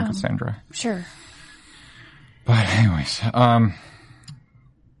understand, Cassandra. Sure. But anyways,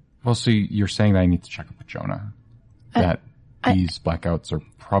 well, so you're saying that I need to check up with Jonah. these blackouts are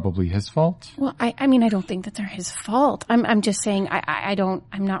probably his fault. Well, I mean, I don't think that they're his fault. I'm just saying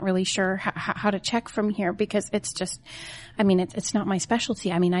I'm not really sure how to check from here because it's just, I mean, it's not my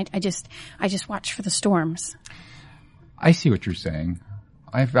specialty. I mean, I just watch for the storms. I see what you're saying.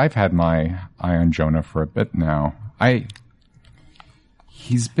 I've had my eye on Jonah for a bit now.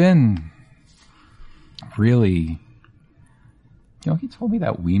 He's been really, he told me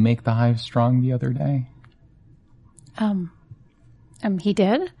that we make the hive strong the other day. He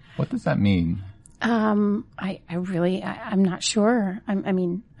did? What does that mean? I'm not sure. I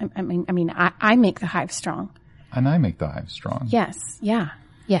mean, I make the hive strong. And I make the hive strong. Yes. Yeah.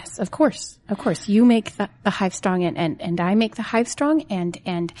 Yes, of course. Of course. You make the hive strong and I make the hive strong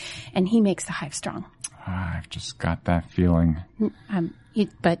and he makes the hive strong. I've just got that feeling.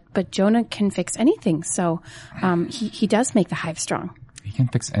 But Jonah can fix anything. So, he does make the hive strong. He can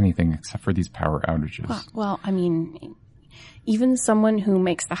fix anything except for these power outages. Well, I mean, even someone who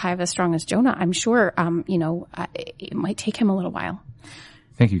makes the hive as strong as Jonah, I'm sure, it might take him a little while.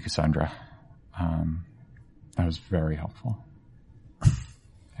 Thank you, Cassandra. That was very helpful.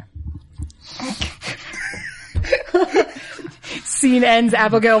 Scene ends,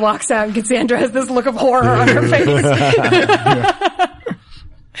 Abigail walks out, and Cassandra has this look of horror on her face.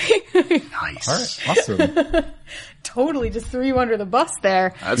 Nice. All right, awesome. Totally just threw you under the bus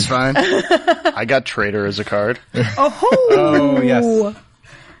there. That's fine. I got traitor as a card. Oh, yes.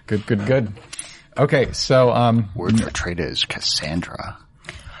 Good. Okay, so, Word for traitor is Cassandra.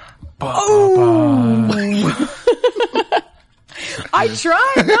 I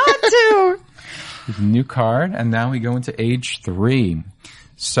tried not to. new card, and now we go into age 3.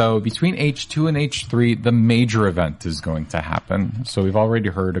 So between age 2 and age 3, the major event is going to happen. So we've already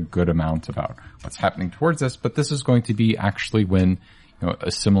heard a good amount about what's happening towards this, but this is going to be actually when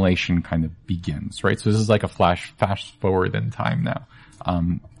assimilation kind of begins, right? So this is like a fast forward in time now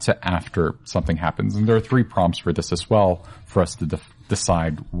to after something happens. And there are 3 prompts for this as well for us to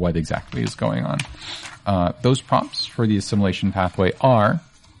decide what exactly is going on. Those prompts for the assimilation pathway are: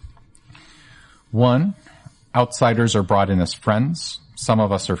 1, outsiders are brought in as friends. Some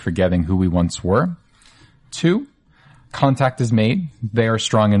of us are forgetting who we once were. 2, contact is made. They are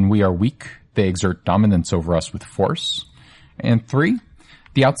strong and we are weak. They exert dominance over us with force. And 3,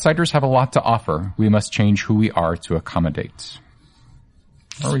 the outsiders have a lot to offer. We must change who we are to accommodate.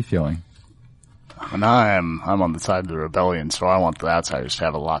 How are we feeling? And I'm on the side of the rebellion, so I want the outsiders to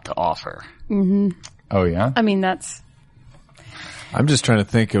have a lot to offer. Mm-hmm. Oh, yeah? I mean, that's... I'm just trying to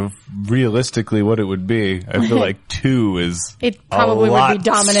think of realistically what it would be. I feel like 2 is it probably a would lot be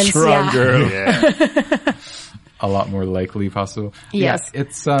dominance, stronger. Yeah. A lot more likely possible. Yes. Yeah,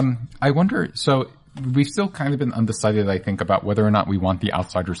 it's, I wonder, so we've still kind of been undecided, I think, about whether or not we want the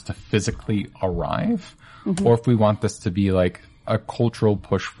outsiders to physically arrive, or if we want this to be like a cultural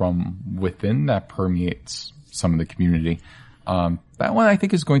push from within that permeates some of the community. That one I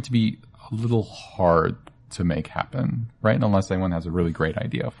think is going to be a little hard to make happen, right? Unless anyone has a really great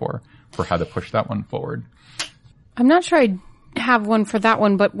idea for how to push that one forward. I'm not sure I have one for that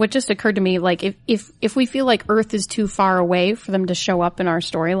one, but what just occurred to me, like if we feel like Earth is too far away for them to show up in our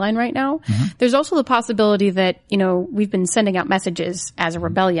storyline right now, there's also the possibility that, we've been sending out messages as a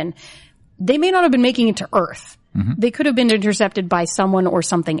rebellion. They may not have been making it to Earth. They could have been intercepted by someone or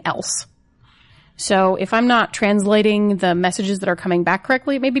something else. So if I'm not translating the messages that are coming back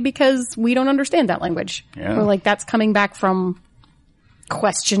correctly, maybe because we don't understand that language. Yeah. Or like that's coming back from ?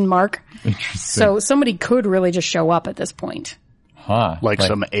 Interesting. So somebody could really just show up at this point. Huh. Like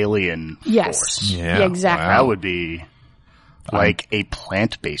some alien Yes. force. Yeah, exactly. That would be like a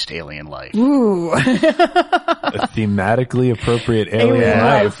plant-based alien life. Ooh. A thematically appropriate alien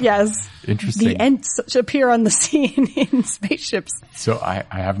life. Yes. Interesting. The Ents appear on the scene in spaceships. So I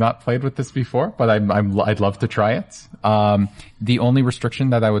have not played with this before, but I'd love to try it. The only restriction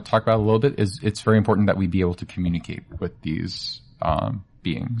that I would talk about a little bit is it's very important that we be able to communicate with these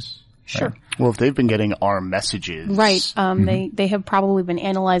beings. Sure. Right? Well, if they've been getting our messages. Right. They have probably been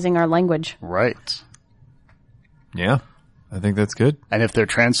analyzing our language. Right. Yeah. I think that's good. And if they're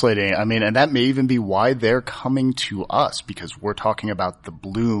translating, and that may even be why they're coming to us, because we're talking about the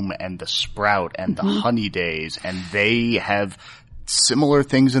bloom and the sprout and the honey days, and they have similar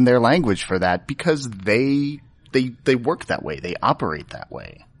things in their language for that because they work that way. They operate that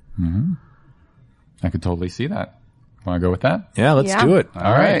way. I could totally see that. Want to go with that? Yeah, let's do it. All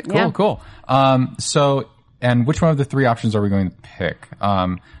right. Cool. So, and which one of the 3 options are we going to pick?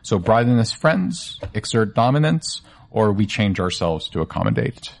 So broaden as friends, exert dominance, or we change ourselves to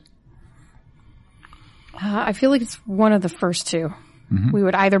accommodate? I feel like it's one of the first 2. We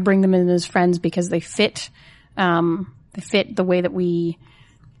would either bring them in as friends because they fit They fit the way that we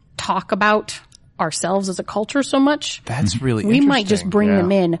talk about ourselves as a culture so much. That's really We interesting. might just bring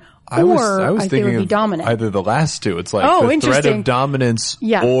them in, I or was I think it thinking would be of dominant. either the last two. It's like Oh, the threat interesting. of dominance,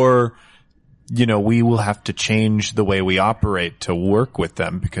 Yeah. or we will have to change the way we operate to work with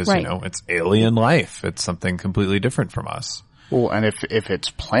them because Right. it's alien life. It's something completely different from us. Well, and if it's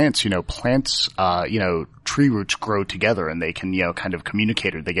plants, plants, tree roots grow together and they can, kind of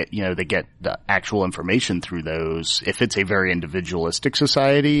communicate, or they get the actual information through those. If it's a very individualistic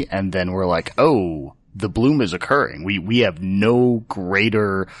society, and then we're like, oh, the bloom is occurring. We have no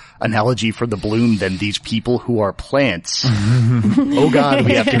greater analogy for the bloom than these people who are plants. Oh God,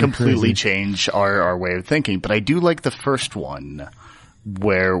 we have to completely change our way of thinking. But I do like the first one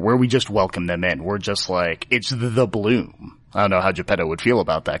where we just welcome them in. We're just like, it's the bloom. I don't know how Geppetto would feel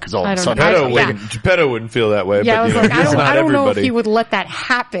about that, because all of I a don't sudden, know. Geppetto wouldn't feel that way. Yeah, I was like, he's not I don't know if everybody. he would let that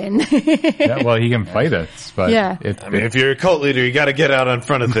happen. Yeah, well, he can fight it, but Yeah. I mean, if you're a cult leader, you got to get out in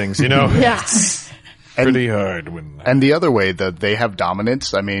front of things, Yeah. It's pretty hard when. and the other way that they have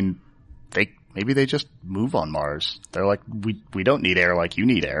dominance, I mean, maybe they just move on Mars. They're like, we don't need air like you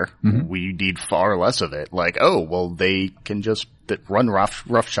need air. We need far less of it. Like, oh, well, they can just run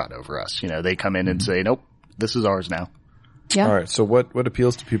roughshod over us. They come in and say, nope, this is ours now. Yeah. All right. So what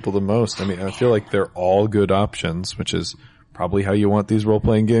appeals to people the most? I mean, I feel like they're all good options, which is probably how you want these role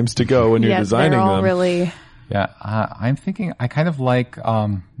playing games to go when you're Yeah, designing they're all them. really. Yeah, I'm thinking I kind of like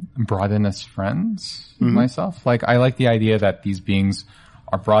brought in as friends myself. Like, I like the idea that these beings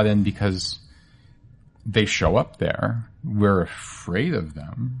are brought in because they show up there. We're afraid of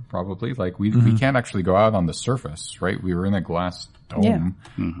them, probably. Like, we can't actually go out on the surface, right? We were in a glass dome.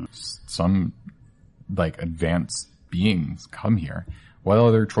 Some, like, advanced beings come here. What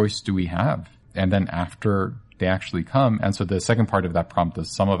other choice do we have? And then after they actually come, and so the second part of that prompt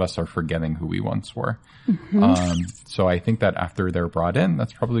is some of us are forgetting who we once were. So I think that after they're brought in,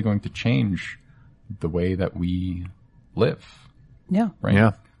 that's probably going to change the way that we live, Yeah. right?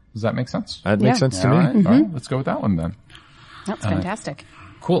 Yeah. Does that make sense? That makes Yeah. sense to All me. right, all right, let's go with that one then. That's fantastic.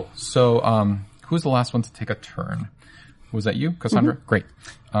 Cool. So, who's the last one to take a turn? Was that you, Cassandra? Great.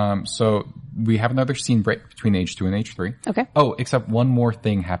 So we have another scene break between age 2 and age 3. Okay. Oh, except one more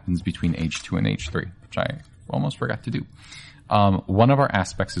thing happens between age 2 and age 3, which I almost forgot to do. One of our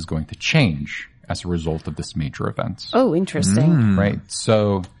aspects is going to change as a result of this major event. Oh, interesting. Right?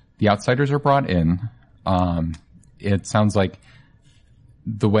 So the outsiders are brought in. It sounds like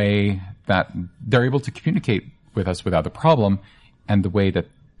the way that they're able to communicate with us without a problem, and the way that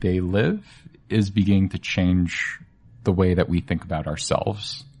they live is beginning to change the way that we think about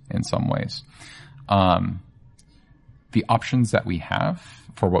ourselves in some ways. The options that we have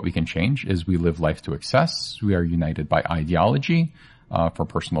for what we can change is we live life to excess, we are united by ideology for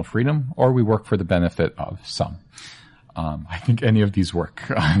personal freedom, or we work for the benefit of some. I think any of these work,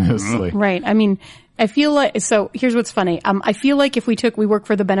 honestly. Right. I mean, I feel like, so here's what's funny. I feel like if we work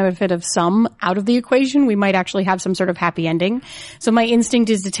for the benefit of some out of the equation, we might actually have some sort of happy ending. So my instinct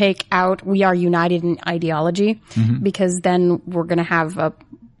is to take out, we are united in ideology, because then we're going to have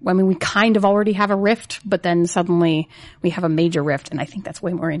we kind of already have a rift, but then suddenly we have a major rift, and I think that's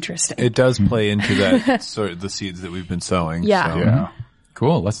way more interesting. It does play into that sort of the seeds that we've been sowing. Yeah. So. Yeah.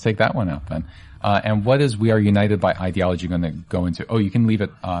 Cool. Let's take that one out then. And what is we are united by ideology going to go into? Oh, you can leave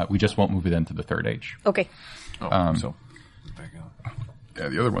it. We just won't move it into the third age. Okay. So back up. Yeah,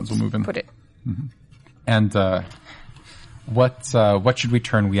 the other ones will move in. Put it. And what should we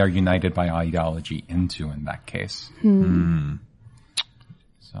turn we are united by ideology into in that case?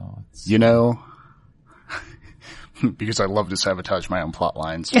 So it's, because I love to sabotage my own plot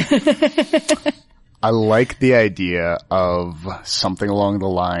lines. I like the idea of something along the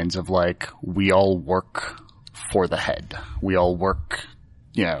lines of like, we all work for the head. We all work,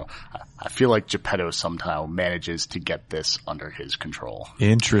 I feel like Geppetto somehow manages to get this under his control.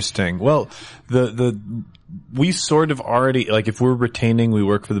 Interesting. Well, we sort of already, like, if we're retaining, we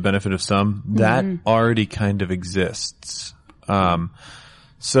work for the benefit of some, that already kind of exists.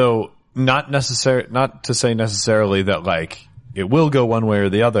 So not to say necessarily that like it will go one way or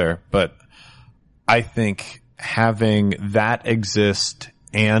the other, but I think having that exist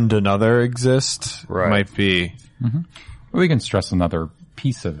and another exist might be. we can stress another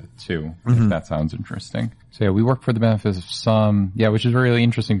piece of it too, if that sounds interesting. So yeah, we work for the benefits of some, which is really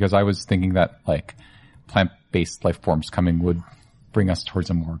interesting because I was thinking that like plant-based life forms coming would bring us towards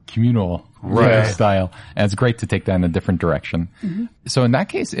a more communal style. And it's great to take that in a different direction. So in that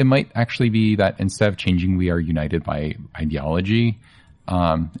case, it might actually be that instead of changing, we are united by ideology.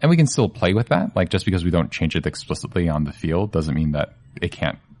 And we can still play with that. Like, just because we don't change it explicitly on the field doesn't mean that it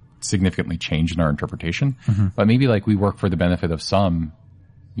can't significantly change in our interpretation. But maybe like we work for the benefit of some,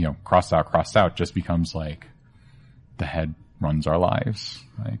 you know, crossed out just becomes like the head runs our lives.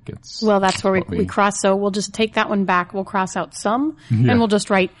 Like it's Well, that's where we cross. So we'll just take that one back. We'll cross out some and we'll just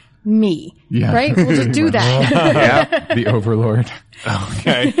write me. Yeah. Right? We'll just do that. yeah, the overlord.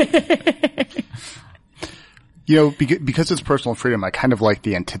 Okay. You know, because it's personal freedom, I kind of like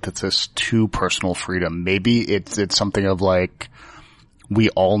the antithesis to personal freedom. Maybe it's something of like, we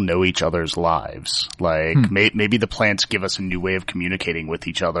all know each other's lives. Like, maybe the plants give us a new way of communicating with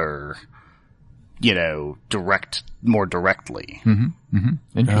each other, you know, more directly.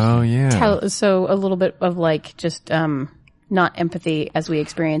 Oh, yeah. So a little bit of like just, not empathy as we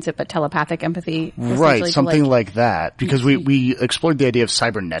experience it, but telepathic empathy. Right, something like that. Because we explored the idea of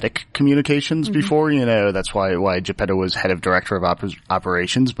cybernetic communications before, you know, that's why Geppetto was head of director of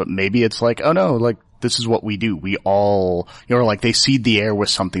operations, but maybe it's like, oh no, like, this is what we do. We all, you know, like they seed the air with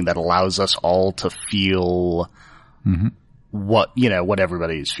something that allows us all to feel what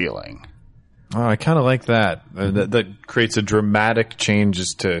everybody is feeling. Oh, I kind of like that. That creates a dramatic change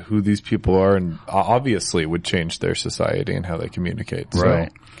as to who these people are, and obviously would change their society and how they communicate. Right.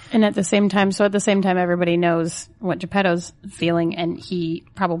 And at the same time, everybody knows what Geppetto's feeling, and he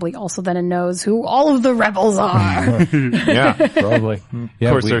probably also then knows who all of the rebels are. Yeah, probably. Yeah,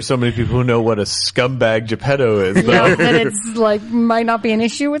 of course, there's so many people who know what a scumbag Geppetto is. Though. Yeah, that it's like, might not be an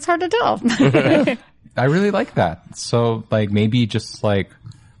issue. It's hard to tell. I really like that. So like maybe just like,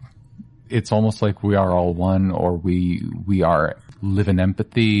 it's almost like we are all one, or we live in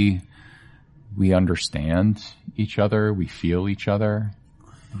empathy. We understand each other. We feel each other.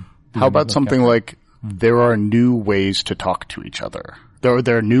 How about something like, there are new ways to talk to each other.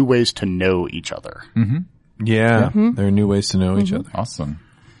 There are new ways to know each other. Yeah, there are new ways to know each other. Awesome.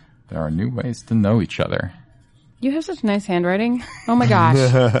 There are new ways to know each other. You have such nice handwriting. Oh my gosh.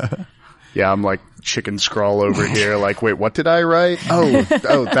 Yeah, I'm like chicken scrawl over here. Like, wait, what did I write? Oh,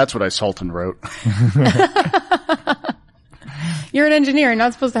 that's what I Sultan wrote. You're an engineer. You're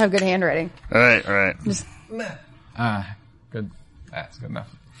not supposed to have good handwriting. All right. Good. That's good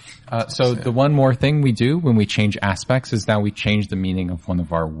enough. So the one more thing we do when we change aspects is now we change the meaning of one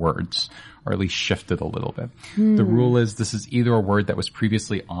of our words, or at least shift it a little bit. The rule is this is either a word that was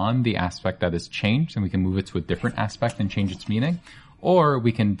previously on the aspect that is changed, and we can move it to a different aspect and change its meaning, or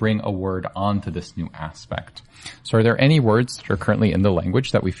we can bring a word onto this new aspect. So are there any words that are currently in the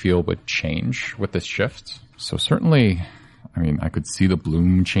language that we feel would change with this shift? So certainly, I mean, I could see the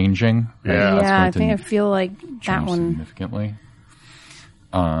bloom changing. Right? Yeah. That's Yeah, going I think I to feel like that change one. significantly.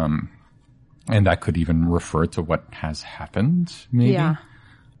 And that could even refer to what has happened, maybe. Yeah.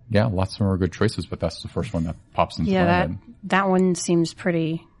 Yeah, lots of more good choices, but that's the first one that pops into my Yeah, head. that one seems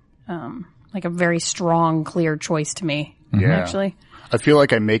pretty, like a very strong, clear choice to me. Yeah. Actually. I feel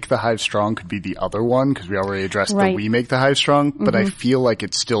like I make the hive strong could be the other one, because we already addressed Right. the we make the hive strong, but I feel like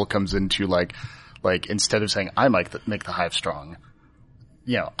it still comes into like instead of saying I make the hive strong,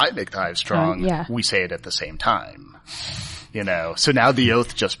 you know, I make the hive strong, yeah. we say it at the same time. You know, so now the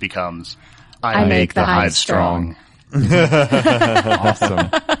oath just becomes I make the hive strong. Awesome.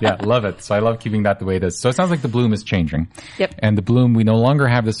 Yeah, love it. So I love keeping that the way it is. So it sounds like the bloom is changing. Yep. And the bloom, we no longer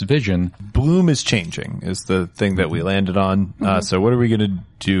have this vision. Bloom is changing is the thing that we landed on. So what are we going to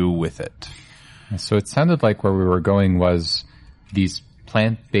do with it? So it sounded like where we were going was these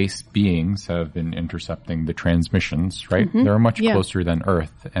plant-based beings have been intercepting the transmissions, right? They're much Yeah. closer than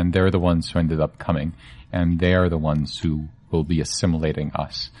Earth, and they're the ones who ended up coming, and they are the ones who will be assimilating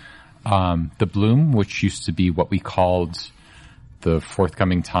us. The bloom, which used to be what we called the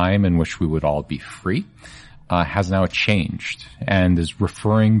forthcoming time in which we would all be free, has now changed and is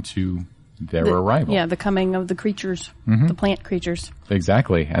referring to their arrival. Yeah, the coming of the creatures, the plant creatures.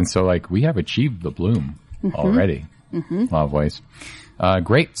 Exactly. And so, like, we have achieved the bloom already in a lot of ways.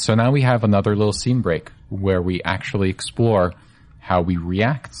 Great. So now we have another little scene break where we actually explore how we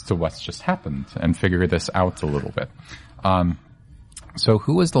react to what's just happened and figure this out a little bit. So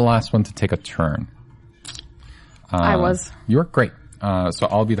who was the last one to take a turn? I was. You're great. So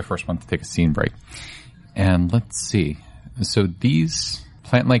I'll be the first one to take a scene break. And let's see. So these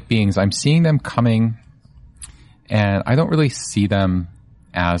plant-like beings, I'm seeing them coming, and I don't really see them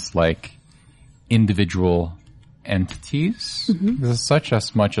as like individual entities as such,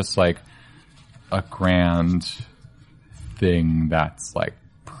 as much as like a grand thing that's like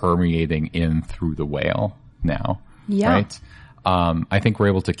permeating in through the whale now. Yeah. Right? I think we're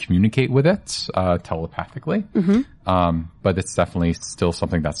able to communicate with it telepathically, but it's definitely still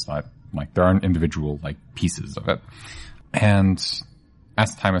something that's not like there aren't individual like pieces of it. And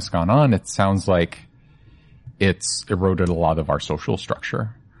as time has gone on, it sounds like it's eroded a lot of our social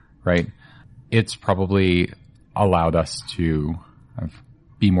structure, right? It's probably allowed us to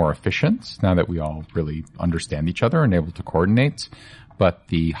be more efficient now that we all really understand each other and able to coordinate. But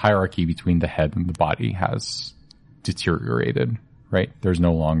the hierarchy between the head and the body has deteriorated, right? There's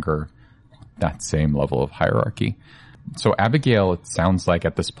no longer that same level of hierarchy. So Abigail, it sounds like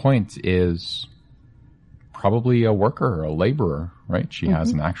at this point, is probably a worker, a laborer, right? She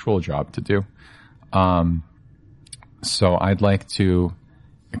has an actual job to do. So I'd like to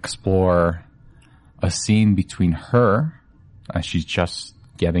explore a scene between her, as she's just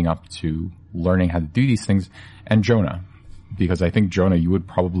getting up to learning how to do these things, and Jonah. Because I think, Jonah, you would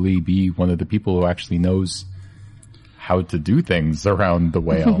probably be one of the people who actually knows how to do things around the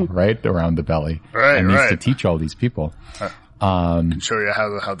whale, right? Around the belly. Right, and needs right. to teach all these people. Can show you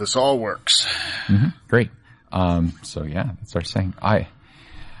how this all works. Great. So yeah, that's our saying. All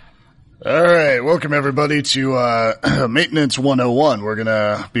right, welcome everybody to Maintenance 101. We're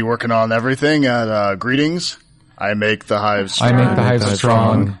gonna be working on everything at Greetings. I make the hives strong. I make the hives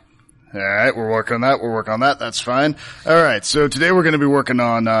strong. All right, we're working on that. That's fine. All right, so today we're going to be working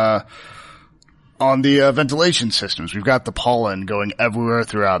on the ventilation systems. We've got the pollen going everywhere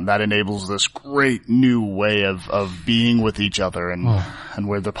throughout, and that enables this great new way of being with each other. And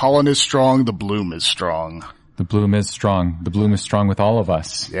where the pollen is strong, the bloom is strong. The bloom is strong. The bloom is strong with all of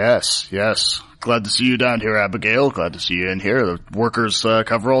us. Yes. Glad to see you down here, Abigail. Glad to see you in here. The workers'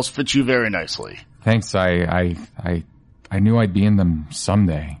 coveralls fit you very nicely. Thanks. I knew I'd be in them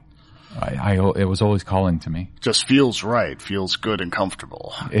someday. It was always calling to me. Just feels right. Feels good and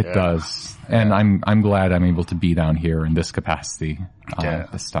comfortable. It does. And I'm glad I'm able to be down here in this capacity,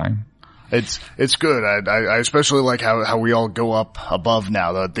 this time. It's good. I especially like how we all go up above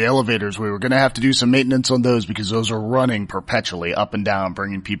now. The elevators, we were going to have to do some maintenance on those because those are running perpetually up and down,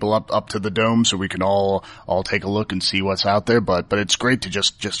 bringing people up to the dome so we can all take a look and see what's out there. But it's great to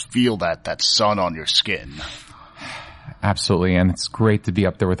just feel that sun on your skin. Absolutely. And it's great to be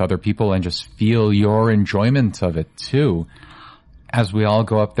up there with other people and just feel your enjoyment of it too. As we all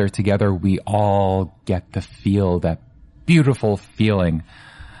go up there together, we all get to feel that beautiful feeling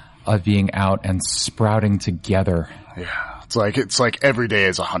of being out and sprouting together. Yeah. It's like every day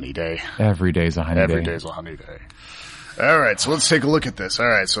is a honey day. Every day is a honey day. Every day is a honey day. All right. So let's take a look at this. All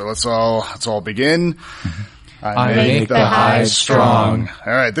right. So let's all begin. I make the hive strong.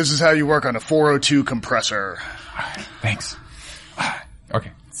 All right. This is how you work on a 402 compressor. Thanks.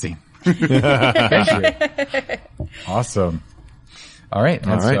 Okay, see. Thank you. Awesome. All right,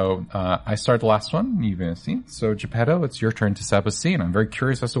 so I start the last one. You've been a scene. So Geppetto, it's your turn to set up a scene. I'm very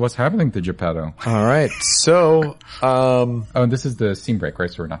curious as to what's happening to Geppetto. All right, so and this is the scene break,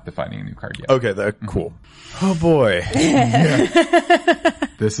 right? So we're not defining a new card yet. Okay, cool. Oh boy,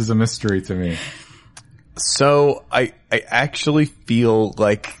 this is a mystery to me. So I actually feel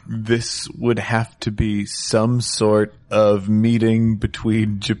like this would have to be some sort of meeting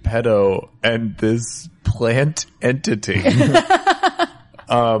between Geppetto and this plant entity.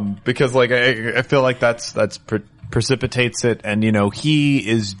 Because like I feel like that's precipitates it, and he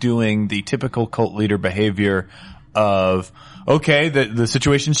is doing the typical cult leader behavior of, okay, the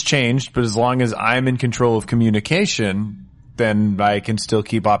situation's changed, but as long as I'm in control of communication, then I can still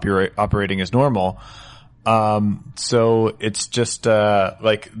keep operating as normal. So it's just,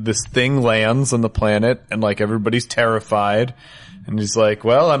 like this thing lands on the planet and like everybody's terrified and he's like,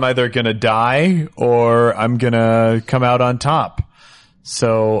 well, I'm either gonna die or I'm gonna come out on top.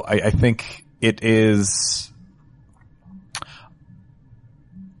 So I think it is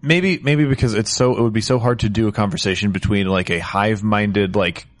maybe because it would be so hard to do a conversation between like a hive-minded,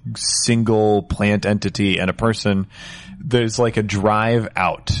 like single plant entity and a person. There's like a drive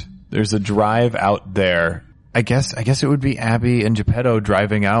out. There's a drive out there. I guess it would be Abby and Geppetto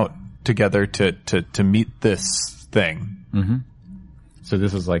driving out together to meet this thing. Mm-hmm. So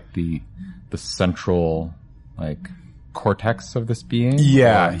this is like the central like cortex of this being?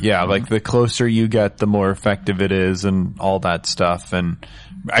 Yeah. Like the closer you get, the more effective it is and all that stuff. And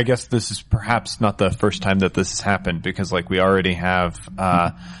I guess this is perhaps not the first time that this has happened because like we already have,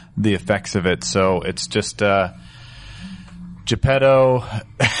 the effects of it. So it's just, Geppetto,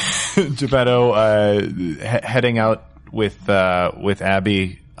 heading out with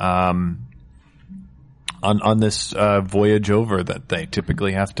Abby, on this, voyage over that they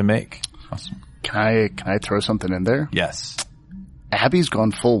typically have to make. Awesome. Can I throw something in there? Yes. Abby's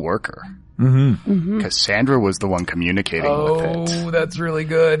gone full worker. Cassandra was the one communicating with it. Oh, that's really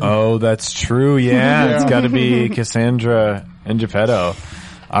good. Oh, that's true. Yeah. It's gotta be Cassandra and Geppetto.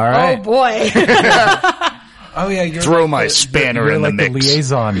 All right. Oh boy. Oh yeah, you're Throw like my spanner in the like mix. The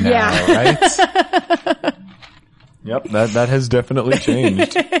liaison now, Yeah. right? Yep, that has definitely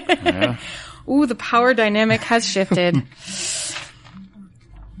changed. Ooh, the power dynamic has shifted.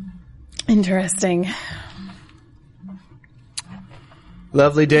 Interesting.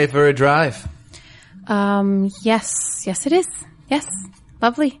 Lovely day for a drive. Yes. Yes, it is. Yes.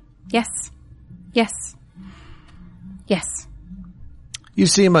 Lovely. Yes. Yes. Yes. You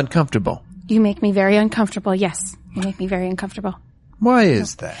seem uncomfortable. You make me very uncomfortable. Yes. You make me very uncomfortable. Why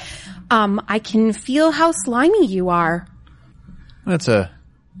is that? I can feel how slimy you are. That's a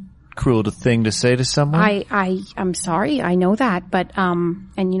cruel thing to say to someone. I'm sorry. I know that, but, and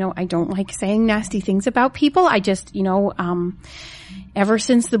I don't like saying nasty things about people. I just, ever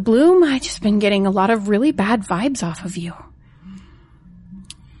since the bloom, I just been getting a lot of really bad vibes off of you.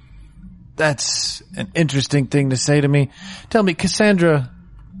 That's an interesting thing to say to me. Tell me, Cassandra,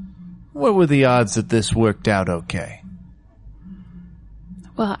 what were the odds that this worked out okay?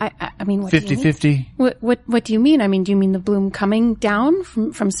 Well, I mean, what 50-50? What do you mean? I mean, do you mean the bloom coming down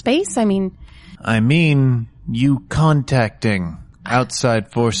from space? I mean, you contacting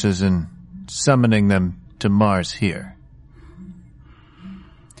outside forces and summoning them to Mars here.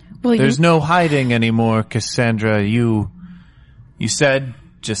 well, There's no hiding anymore, Cassandra. You said,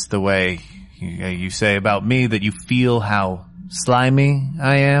 just the way you say about me, that you feel how slimy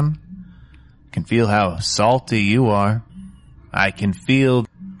I am. Can feel how salty you are. I can feel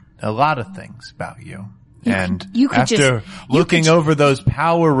a lot of things about you. After looking over those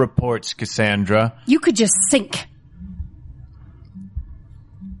power reports, Cassandra, you could just sink.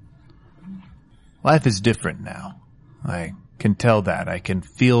 life is different now. I can tell that. I can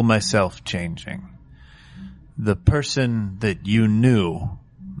feel myself changing. The person that you knew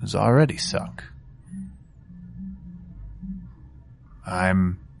is already sunk.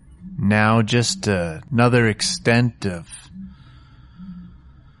 I'm now just another extent of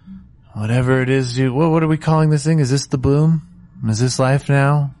whatever it is. What are we calling this thing? Is this the bloom? Is this life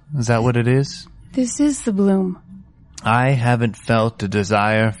now? Is that what it is? This is the bloom. I haven't felt a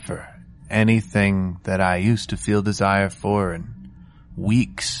desire for anything that I used to feel desire for in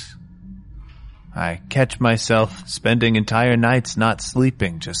weeks. I catch myself spending entire nights not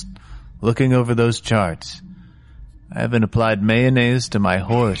sleeping, just looking over those charts. I haven't applied mayonnaise to my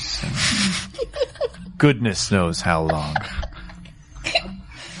horse in goodness knows how long.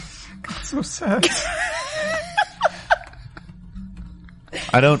 So sad.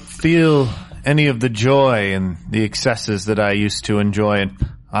 I don't feel any of the joy and the excesses that I used to enjoy, and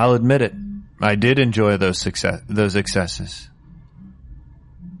I'll admit it. I did enjoy those excesses.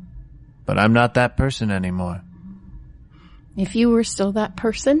 But I'm not that person anymore. If you were still that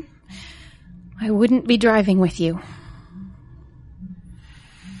person, I wouldn't be driving with you.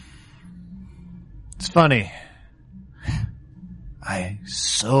 It's funny. I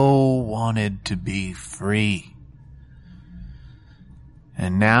so wanted to be free.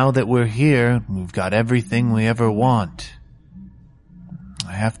 And now that we're here, we've got everything we ever want.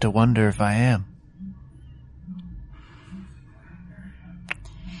 I have to wonder if I am.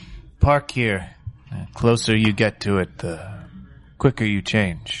 Park here. The closer you get to it, the quicker you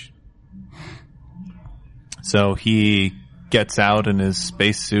change. So he gets out in his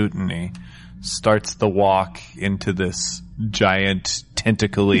spacesuit and he starts the walk into this giant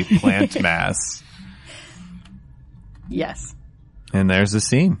tentacly plant mass. Yes. And there's the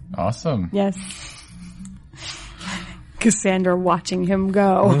scene. Awesome. Yes. Cassandra watching him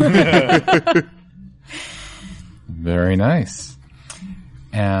go. Very nice.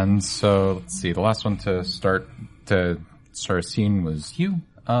 And so let's see. The last one to start a scene was you,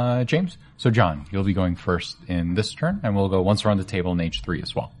 James. So John, you'll be going first in this turn, and we'll go once around the table in H3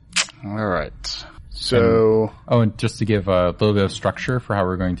 as well. All right. So, and just to give a little bit of structure for how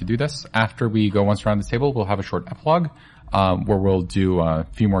we're going to do this, after we go once around the table, we'll have a short epilogue where we'll do a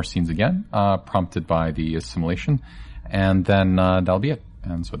few more scenes again, prompted by the assimilation, and then that'll be it.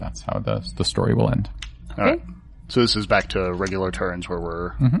 And so that's how the story will end. all right. So this is back to regular turns where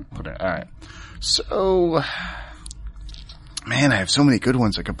we're putting. All right. So, man, I have so many good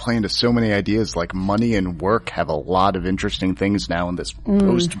ones. I could play into so many ideas. Like money and work have a lot of interesting things now in this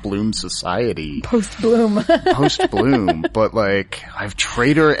post-bloom society. Post-bloom. Post-bloom, but like I have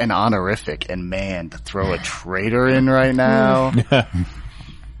traitor and honorific, and man, to throw a traitor in right now.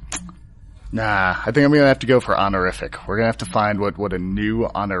 Nah, I think I'm gonna have to go for honorific. We're gonna have to find what a new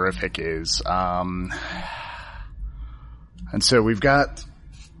honorific is. And so we've got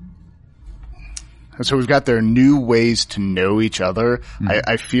So we've got their new ways to know each other.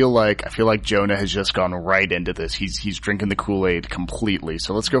 I feel like Jonah has just gone right into this. He's drinking the Kool-Aid completely.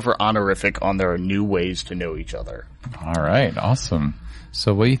 So let's go for honorific on their new ways to know each other. All right, awesome.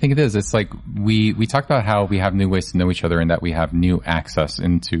 So what do you think it is? It's like we talked about how we have new ways to know each other and that we have new access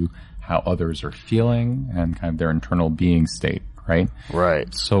into how others are feeling and kind of their internal being state, right? Right.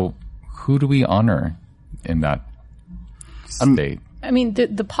 So who do we honor in that state? I mean,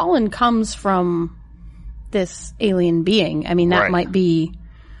 the pollen comes from this alien being. I mean, that Right. might be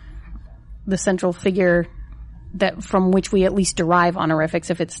the central figure that from which we at least derive honorifics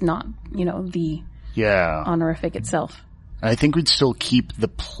if it's not, the Yeah. honorific itself. I think we'd still keep the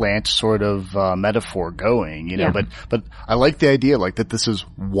plant sort of metaphor going, Yeah. but I like the idea like that this is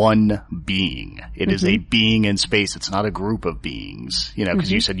one being. It is a being in space. It's not a group of beings,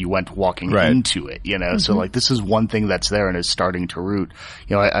 because you said you went walking Right. into it, so like this is one thing that's there and is starting to root.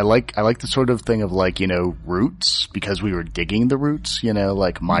 I like the sort of thing of like, roots because we were digging the roots,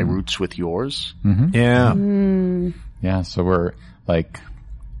 like my roots with yours. Yeah. Yeah, so we're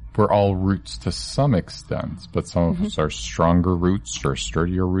all roots to some extent, but some of us are stronger roots or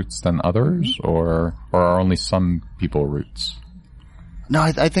sturdier roots than others, or are only some people roots? No,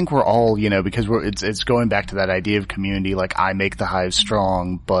 I think we're all, because it's going back to that idea of community. Like I make the hive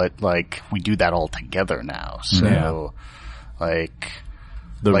strong, but like we do that all together now. So, like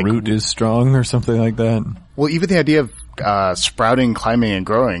The root is strong or something like that. well, even the idea of sprouting, climbing, and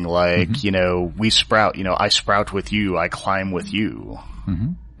growing. Like we sprout. I sprout with you. I climb with you.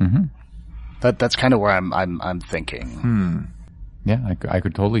 That's kind of where I'm thinking. Yeah, I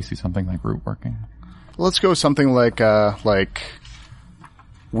could totally see something like root working. Let's go with something like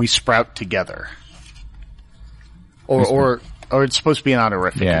we sprout together, or it's supposed to be an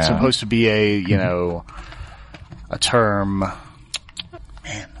honorific. Yeah. It's supposed to be a a term.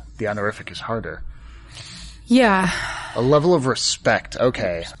 Man, the honorific is harder. Yeah. A level of respect.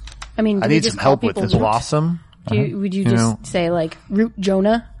 Okay, I mean, do I we need just some call help with people this. root? Blossom. Would you just say like root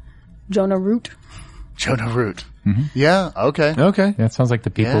Jonah root? Jonah Root. Yeah. Okay. Okay. Yeah, it sounds like the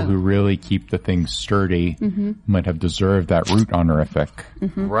people Yeah. who really keep the thing sturdy might have deserved that root honorific.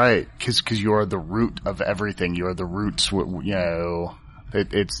 Right. Because you are the root of everything. You are the roots.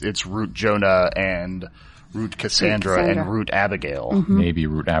 It's Root Jonah and Root Cassandra Cassandra. and Root Abigail. Maybe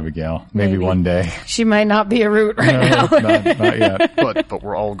root Abigail. Maybe Maybe. one day. She might not be a root right now. Not yet. But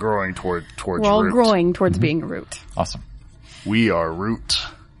we're all growing towards We're all Root. growing towards being a root. Awesome. We are Root.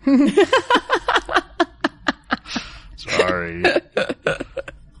 Sorry.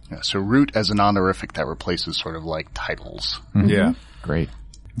 Yeah, so Root as an honorific that replaces sort of like titles. Yeah. Great.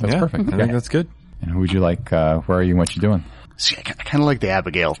 That's Yeah. perfect. I think that's good. And who would you like, where are you and what you doing? See, I kind of like the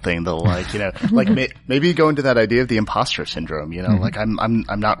Abigail thing, though. Like, like maybe go into that idea of the imposter syndrome. Like I'm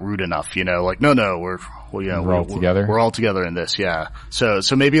not rude enough. Like no, we're all together? We're all together in this. Yeah. So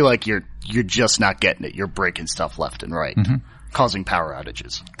maybe like you're just not getting it. You're breaking stuff left and right, causing power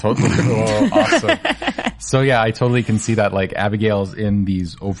outages. Totally. Oh, awesome. So yeah, I totally can see that. Like Abigail's in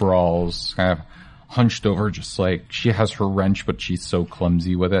these overalls, kind of hunched over, just like she has her wrench, but she's so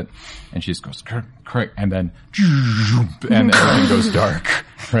clumsy with it, and she just goes crick, and then and everything goes dark.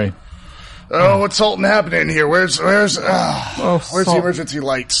 Right. Oh, what's Sultan happening here? Where's the Sultan. emergency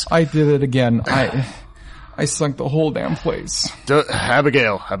lights? I did it again. I sunk the whole damn place.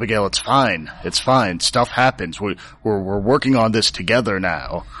 Abigail, it's fine. It's fine. Stuff happens. We're working on this together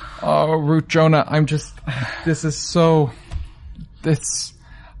now. Oh, Root Jonah, I just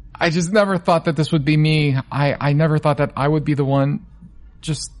never thought that this would be me. I never thought that I would be the one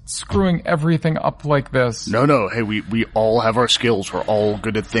just screwing everything up like this. No. Hey, we all have our skills. We're all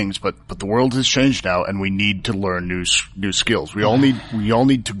good at things, but the world has changed now, and we need to learn new skills. We all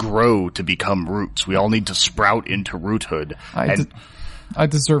need to grow to become roots. We all need to sprout into roothood. I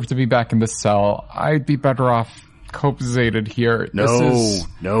deserve to be back in this cell. I'd be better off copazated here.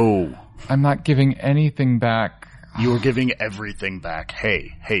 No. I'm not giving anything back. You are giving everything back.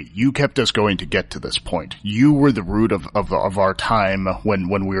 Hey, you kept us going to get to this point. You were the root of our time when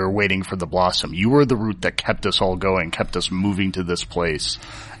we were waiting for the blossom. You were the root that kept us all going, kept us moving to this place.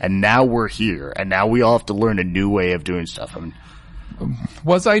 And now we're here, and now we all have to learn a new way of doing stuff.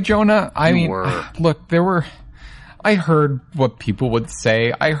 Was I Jonah? You were. Look, I heard what people would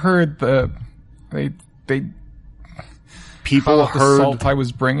say. I heard People the heard salt I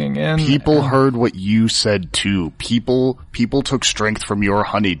was bringing in. People heard what you said too. People took strength from your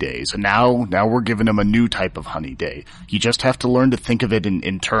honey days, and now we're giving them a new type of honey day. You just have to learn to think of it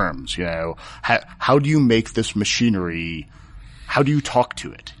in terms. How do you make this machinery? how do you talk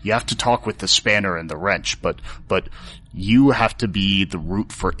to it? You have to talk with the spanner and the wrench, but you have to be the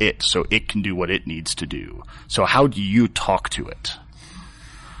root for it so it can do what it needs to do. So how do you talk to it?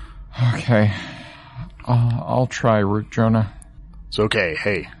 Okay. I'll try, Root Jonah. It's okay.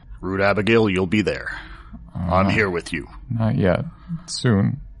 Hey, Root Abigail, you'll be there. I'm here with you. Not yet.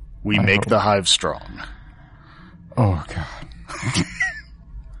 Soon. We I make hope. the hive strong. Oh, God.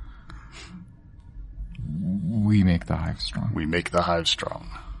 We make the hive strong. We make the hive strong.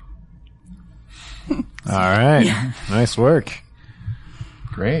 All right. Nice work.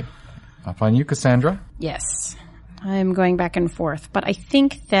 Great. Up on you, Cassandra. Yes. I'm going back and forth, but I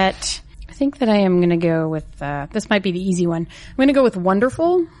think that I am going to go with, this might be the easy one. I'm going to go with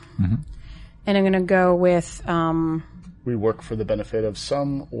wonderful. Mm-hmm. And I'm going to go with, We work for the benefit of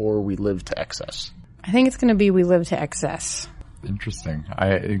some, or we live to excess. I think it's going to be we live to excess. Interesting.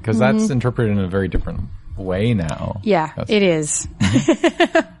 Because that's interpreted in a very different way now. Yeah, it is.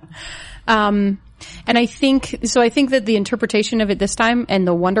 And I think that the interpretation of it this time and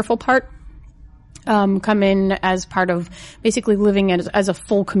the wonderful part come in as part of basically living as a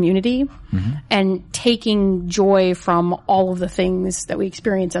full community and taking joy from all of the things that we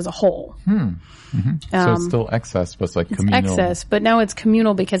experience as a whole. So it's still excess, but it's like communal. Excess, but now it's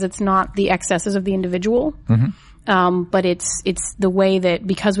communal because it's not the excesses of the individual. But it's the way that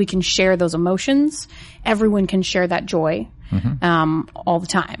because we can share those emotions, everyone can share that joy all the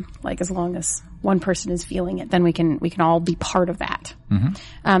time. Like as long as one person is feeling it, then we can all be part of that.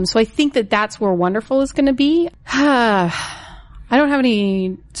 So I think that that's where wonderful is going to be. I don't have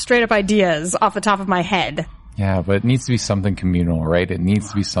any straight up ideas off the top of my head. Yeah, but it needs to be something communal, right? It needs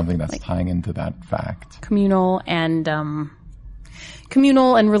to be something that's tying into that fact. Communal and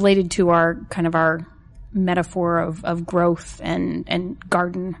related to our metaphor of growth and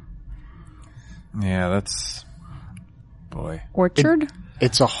garden. Yeah, that's... Boy. Orchard?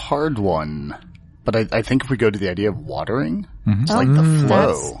 It's a hard one, but I think if we go to the idea of watering, it's like the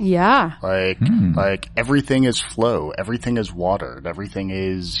flow. Yeah. Like everything is flow. Everything is watered. Everything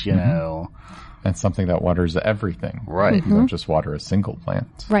is, you know... And something that waters everything. Right. You don't just water a single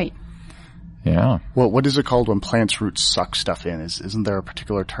plant. Right. Yeah. Well, what is it called when plants' roots suck stuff in? Isn't there a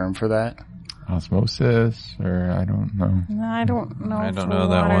particular term for that? Osmosis, or I don't know. I don't know. I don't know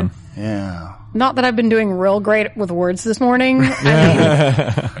that one. Yeah. Not that I've been doing real great with words this morning.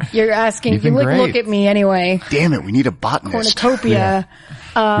 I mean, you're asking. You've been You great. look at me anyway. Damn it, we need a botanist. Cornucopia.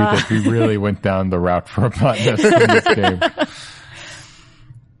 We really went down the route for a botanist in this game.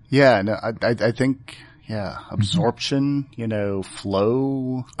 Yeah, no, I think, absorption,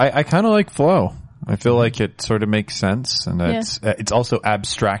 flow. I kind of like flow. I feel like it sort of makes sense, and it's also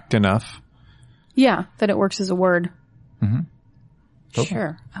abstract enough. Yeah, that it works as a word. Totally.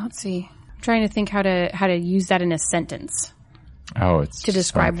 Sure. Let's see. I'm trying to think how to use that in a sentence Oh, it's to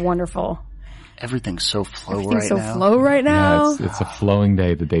describe wonderful. Everything's so flow Everything's right so now. flow right now. Yeah, it's a flowing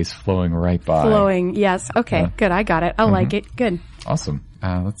day. The day's flowing right by. Flowing. Yes. Okay. Yeah. Good. I got it. I like it. Good. Awesome.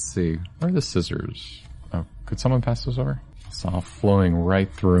 Let's see. Where are the scissors? Oh, could someone pass those over? It's all flowing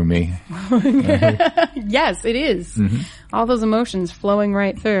right through me. Yes, it is. All those emotions flowing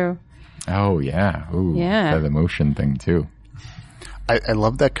right through. Oh, yeah. Ooh, Yeah. that emotion thing, too. I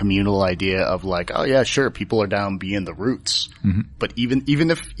love that communal idea of like, oh yeah, sure, people are down being the roots. But even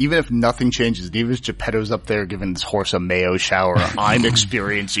if nothing changes, even if Geppetto's up there giving his horse a mayo shower, I'm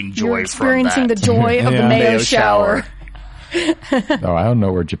experiencing joy You're experiencing from the that. joy of the mayo shower. Oh, I don't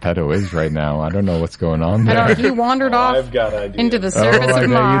know where Geppetto is right now. I don't know what's going on there. I know, he wandered off I've got ideas. into the surface I of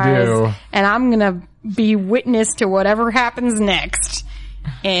know you Mars, do. and I'm gonna be witness to whatever happens next,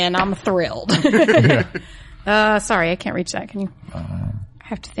 and I'm thrilled. Sorry, I can't reach that. Can you? I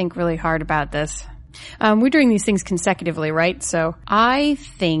have to think really hard about this. We're doing these things consecutively, right? So I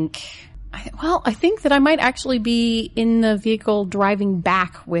think that I might actually be in the vehicle driving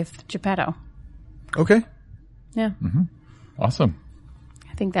back with Geppetto. Okay. Yeah. Awesome.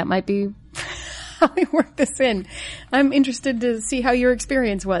 I think that might be how we work this in. I'm interested to see how your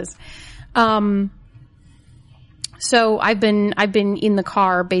experience was. So I've been in the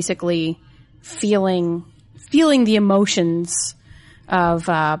car basically feeling the emotions of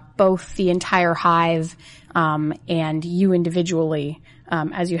both the entire hive and you individually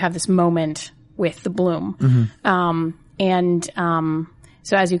as you have this moment with the bloom.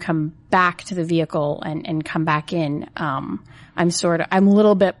 So as you come back to the vehicle and come back in, I'm a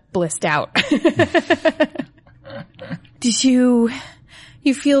little bit blissed out. Did you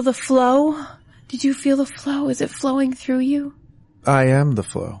feel the flow? Did you feel the flow? Is it flowing through you? I am the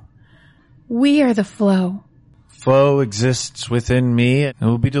flow. We are the flow. Flow exists within me and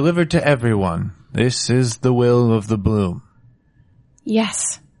will be delivered to everyone. This is the will of the bloom.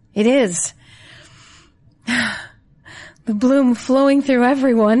 Yes, it is. The bloom flowing through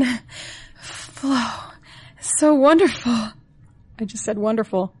everyone. Flow. So wonderful. I just said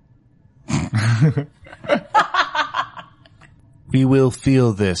wonderful. We will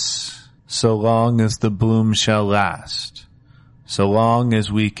feel this so long as the bloom shall last. So long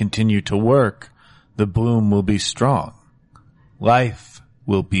as we continue to work, the bloom will be strong. Life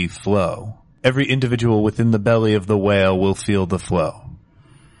will be flow. Every individual within the belly of the whale will feel the flow.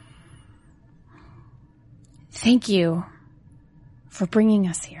 Thank you for bringing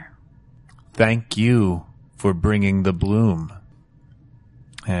us here. Thank you for bringing the bloom.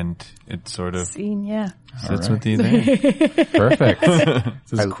 And it sort of Scene, yeah. sits with you there. Perfect.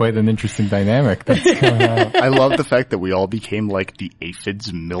 This is quite an interesting dynamic that's going on. I love the fact that we all became like the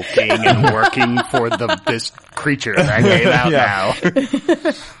aphids milking and working for this creature that came out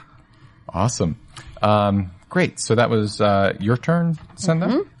now. Awesome. Great. So that was your turn,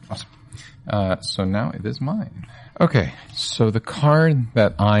 Senda? Awesome. So now it is mine. Okay. So the card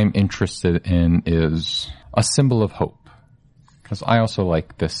that I'm interested in is a symbol of hope. Because I also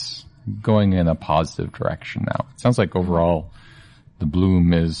like this going in a positive direction now. It sounds like overall the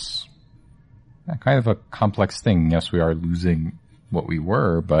bloom is kind of a complex thing. Yes, we are losing what we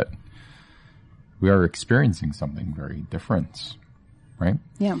were, but we are experiencing something very different, right?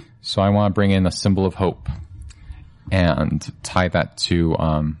 Yeah. So I want to bring in a symbol of hope and tie that to,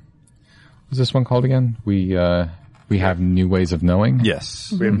 what's this one called again? We have new ways of knowing.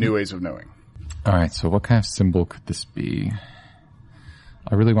 Yes. We have new ways of knowing. All right. So what kind of symbol could this be?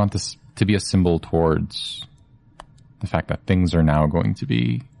 I really want this to be a symbol towards the fact that things are now going to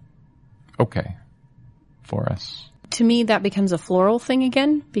be okay for us. To me, that becomes a floral thing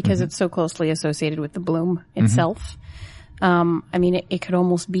again because it's so closely associated with the bloom itself. I mean, it could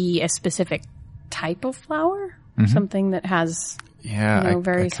almost be a specific type of flower, something that has Yeah,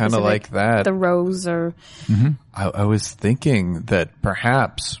 very I kind of specific, like that. the rose or I was thinking that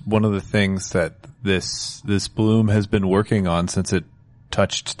perhaps one of the things that this bloom has been working on since it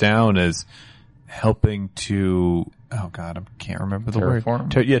touched down is helping to, oh God, I can't remember the word. Terraform?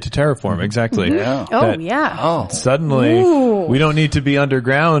 To terraform, exactly. Yeah. oh That- yeah. Suddenly, Ooh. we don't need to be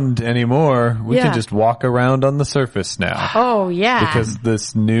underground anymore. We Yeah. can just walk around on the surface now. Oh yeah. Because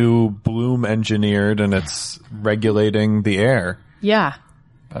this new bloom engineered and it's regulating the air. yeah.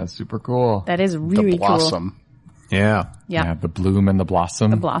 That's super cool. That is The really cool. blossom. Yeah. Yeah. The bloom and the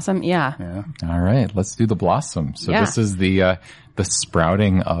blossom. The blossom. Yeah. Yeah. All right, let's do the blossom. So Yeah. this is the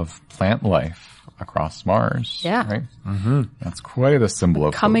sprouting of plant life across Mars. Yeah. Right? Mm-hmm. That's quite a symbol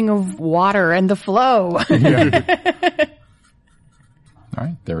of Coming of water and the flow. hope. All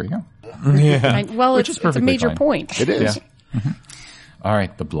right, there we go. Yeah. Well, Which it's is a perfectly major fine. point. It is. All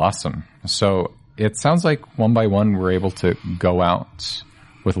right, the blossom. So it sounds like one by one we're able to go out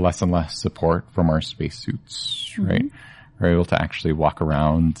with less and less support from our spacesuits, right? We're able to actually walk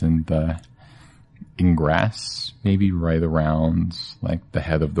around in grass, maybe right around like the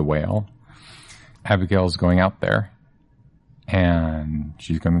head of the whale. Abigail's going out there and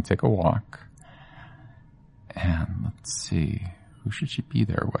she's going to take a walk. And let's see, who should she be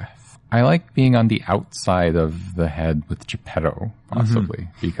there with? I like being on the outside of the head with Geppetto, possibly,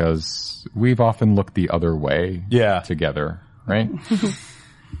 because we've often looked the other way together, right?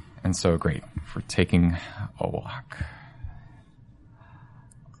 And so, great, for taking a walk.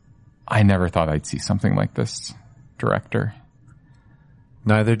 I never thought I'd see something like this, director.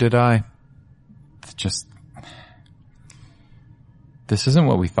 Neither did I. It's just, this isn't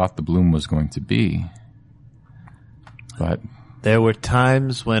what we thought the bloom was going to be. But There were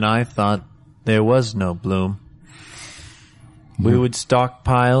times when I thought there was no bloom. We would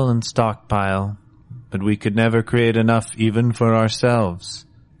stockpile and stockpile, but we could never create enough even for ourselves.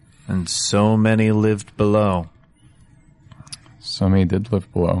 And so many lived below. so many did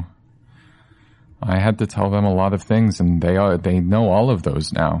live below. I had to tell them a lot of things, and they know all of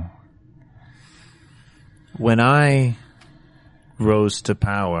those now. When I rose to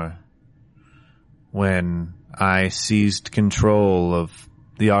power, when I seized control of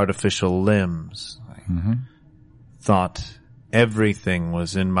the artificial limbs, I thought everything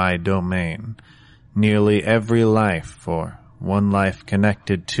was in my domain. Nearly every life, or one life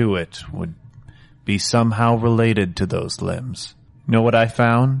connected to it, would be somehow related to those limbs. You know what I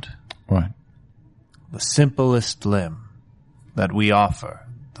found? What? The simplest limb that we offer,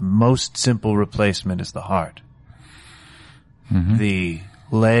 the most simple replacement is the heart. The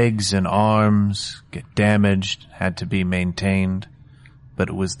legs and arms get damaged, had to be maintained, but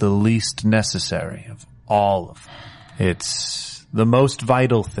it was the least necessary of all of them. It's the most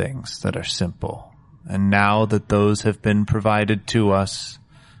vital things that are simple, and now that those have been provided to us,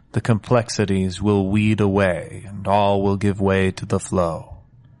 the complexities will weed away, and all will give way to the flow.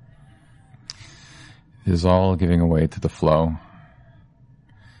 It is all giving away to the flow.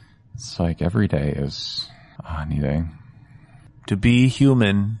 It's like every day is a honey day. To be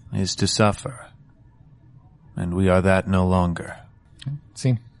human is to suffer, and we are that no longer.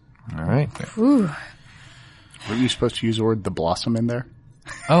 See? All right. Ooh. Were you supposed to use the word the blossom in there?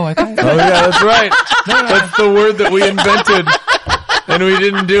 Oh, I thought. Oh yeah, that's right. That's the word that we invented, and we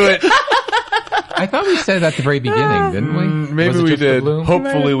didn't do it. I thought we said it at the very beginning, didn't we? Maybe Was it we just the did. bloom?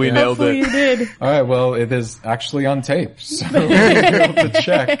 Hopefully we nailed Hopefully it. you did. All right. Well, it is actually on tape, so we'll be able to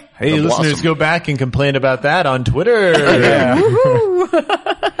check. Hey, The listeners, blossom. go back and complain about that on Twitter.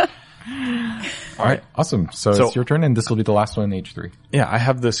 All right. Awesome. So it's your turn, and this will be the last one in H3. Yeah, I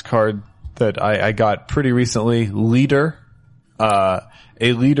have this card that I got pretty recently. Leader.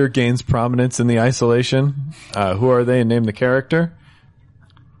 A leader gains prominence in the isolation. Who are they? Name the character.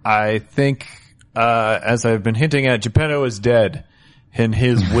 I think, as I've been hinting at, Geppetto is dead, and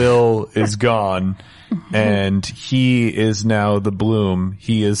his will is gone, and he is now the bloom.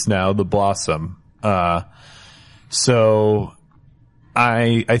 He is now the blossom. So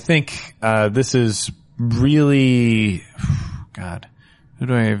I think this is really, God, who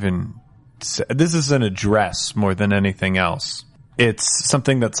do I even say? This is an address more than anything else. It's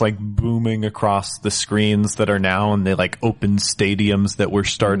something that's like booming across the screens that are now in the like open stadiums that we're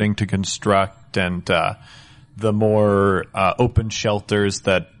starting to construct, and the more open shelters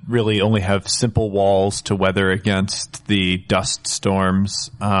that really only have simple walls to weather against the dust storms.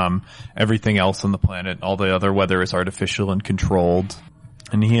 Everything else on the planet, all the other weather is artificial and controlled.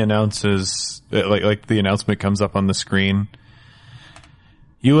 And he announces, like the announcement comes up on the screen.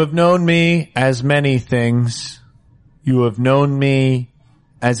 You have known me as many things. You have known me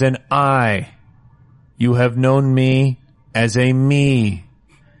as an I. You have known me as a me.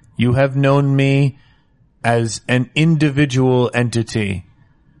 You have known me as an individual entity,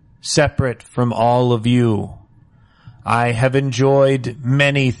 separate from all of you. I have enjoyed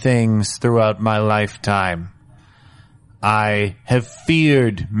many things throughout my lifetime. I have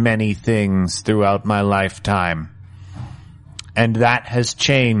feared many things throughout my lifetime. And that has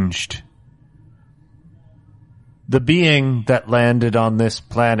changed. The being that landed on this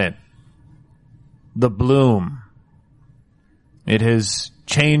planet, the bloom, it has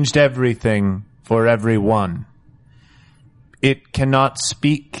changed everything for everyone. It cannot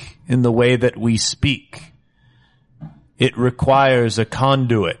speak in the way that we speak. It requires a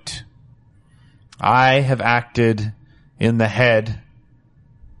conduit. I have acted in the head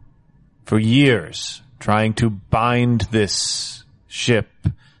for years, trying to bind this ship,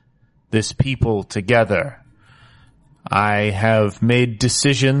 this people together. I have made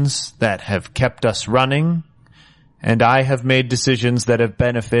decisions that have kept us running, and I have made decisions that have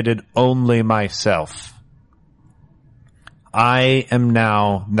benefited only myself. I am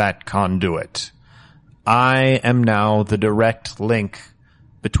now that conduit. I am now the direct link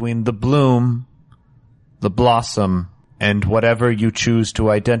between the bloom, the blossom, and whatever you choose to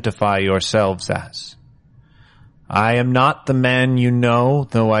identify yourselves as. I am not the man you know,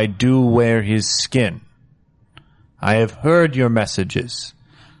 though I do wear his skin. I have heard your messages.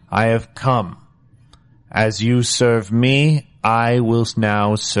 I have come. As you serve me, I will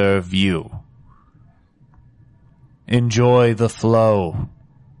now serve you. Enjoy the flow.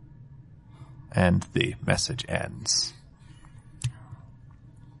 And the message ends.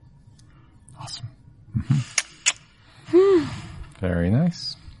 Awesome. Very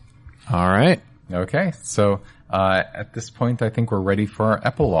nice. All right. Okay, so at this point, I think we're ready for our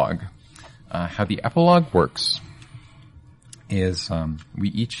epilogue. How the epilogue works is we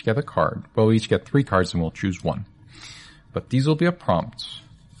each get a card. Well, we each get 3 cards, and we'll choose one. But these will be a prompt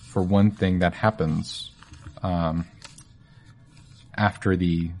for one thing that happens after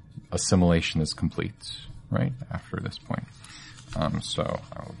the assimilation is complete, right? After this point. So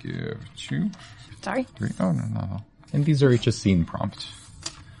I'll give 2, Sorry. 3. Oh, no. And these are each a scene prompt.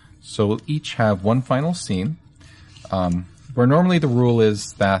 So we'll each have one final scene, where normally the rule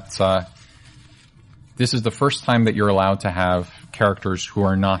is that this is the first time that you're allowed to have characters who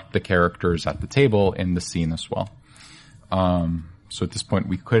are not the characters at the table in the scene as well. So at this point,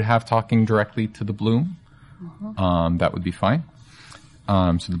 we could have talking directly to the bloom. That would be fine.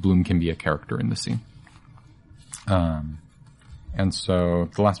 So the bloom can be a character in the scene. And so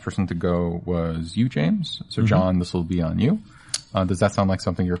the last person to go was you, James. So John, this will be on you. Does that sound like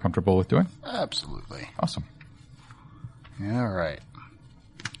something you're comfortable with doing? Absolutely. Awesome. All right.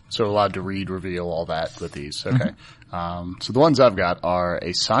 So allowed to read, reveal, all that with these. Okay. So the ones I've got are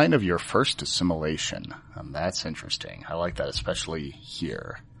a sign of your first assimilation. That's interesting. I like that, especially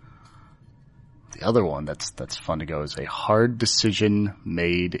here. The other one that's fun to go is a hard decision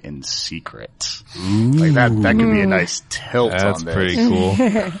made in secret. Like that could be a nice tilt That's on this. pretty cool.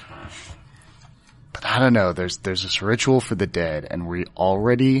 But I don't know. There's this ritual for the dead, and we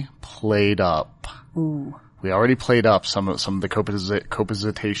already played up. We already played up some of the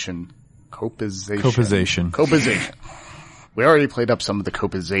copization. We already played up some of the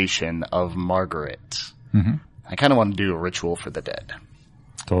copization of Margaret. I kind of want to do a ritual for the dead.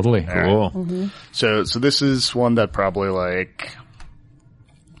 Totally. Cool. So this is one that probably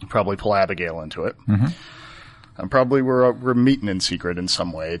pull Abigail into it. And probably we're meeting in secret in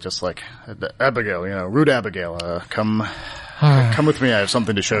some way, just like Abigail, rude Abigail, come with me. I have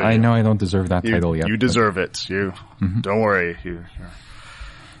something to show you. I know I don't deserve that title yet. You deserve it. Don't worry. You're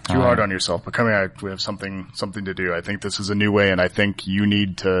too hard on yourself, but come here. We have something to do. I think this is a new way, and I think you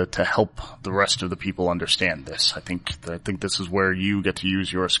need to help the rest of the people understand this. I think this is where you get to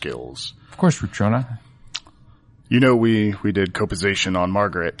use your skills. Of course, Ruchona. We did copization on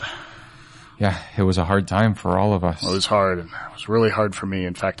Margaret. Yeah, it was a hard time for all of us. It was hard, and it was really hard for me.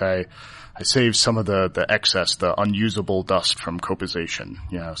 In fact, I saved some of the excess, the unusable dust from copization.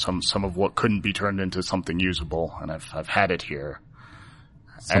 Some of what couldn't be turned into something usable, and I've had it here.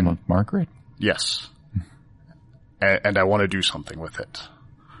 Some of Margaret? Yes. And I want to do something with it.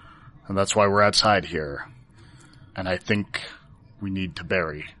 And that's why we're outside here. And I think we need to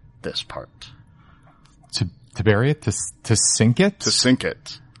bury this part. To bury it? To sink it? To sink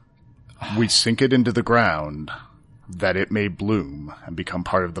it. We sink it into the ground that it may bloom and become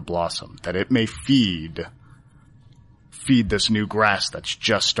part of the blossom. That it may feed this new grass that's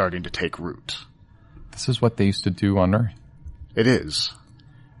just starting to take root. This is what they used to do on Earth. It is.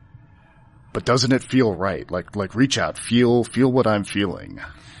 But doesn't it feel right? Like reach out, feel what I'm feeling.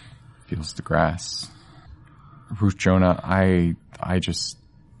 Feels the grass. Ruth Jonah, I just,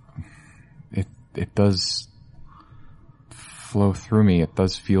 it does flow through me. It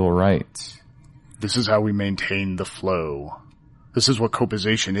does feel right. This is how we maintain the flow. This is what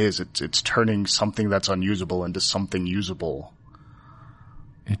copization is. It's turning something that's unusable into something usable.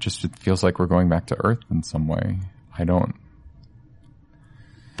 It feels like we're going back to Earth in some way.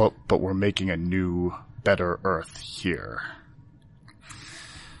 But we're making a new, better Earth here.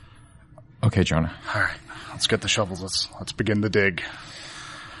 Okay, Jonah. All right, let's get the shovels. Let's begin the dig.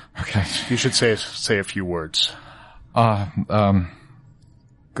 Okay. You should say a few words. I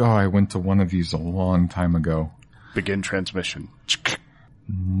went to one of these a long time ago. Begin transmission.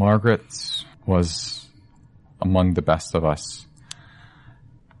 Margaret was among the best of us.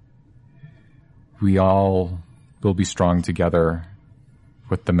 We all will be strong together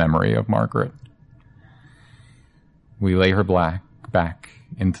with the memory of Margaret. We lay her back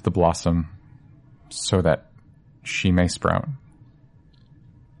into the blossom so that she may sprout.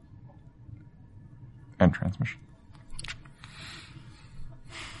 End transmission.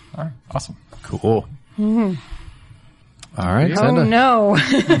 All right, awesome. Cool. All right, Oh Senda. no.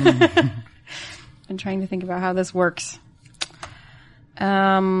 I'm trying to think about how this works.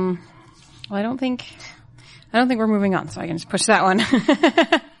 Well, I don't think we're moving on, so I can just push that one.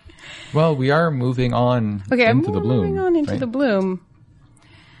 Well, we are moving on Okay, into the bloom. moving on into right? the bloom.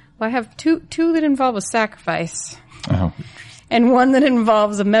 Well, I have two that involve a sacrifice, Oh, and one that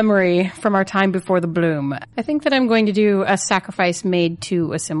involves a memory from our time before the bloom. I think that I'm going to do a sacrifice made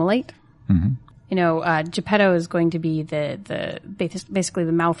to assimilate. Mm-hmm. Geppetto is going to be basically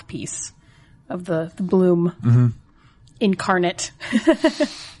the mouthpiece of the bloom incarnate.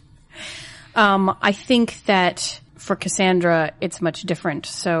 I think that for Cassandra, it's much different.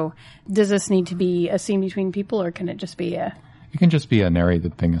 So does this need to be a scene between people, or can it just be a... it can just be a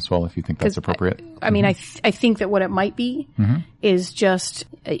narrated thing as well if you think that's appropriate. I mean, I think that what it might be is just,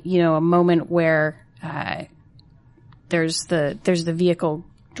 a moment where there's the vehicle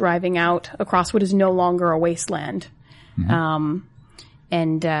driving out across what is no longer a wasteland, and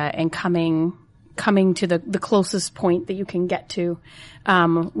coming to the closest point that you can get to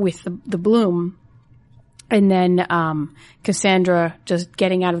with the bloom. And then Cassandra just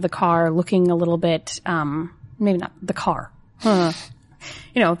getting out of the car, looking a little bit, maybe not the car, the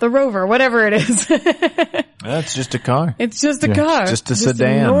Rover, whatever it is. That's just a car. It's just a car. Just a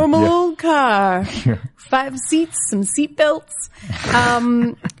sedan. A normal old car. 5 seats, some seat belts.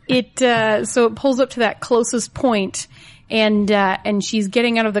 So it pulls up to that closest point, and she's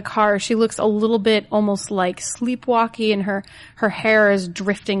getting out of the car. She looks a little bit almost like sleepwalky, and her hair is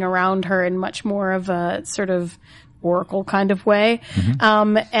drifting around her in much more of a sort of oracle kind of way.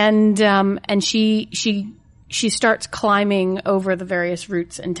 And she starts climbing over the various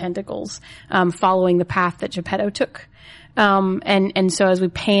roots and tentacles, following the path that Geppetto took. And so as we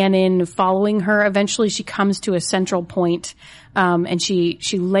pan in following her, eventually she comes to a central point, and she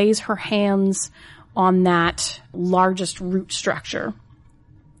lays her hands on that largest root structure,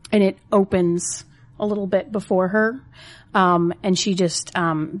 and it opens a little bit before her. And she just,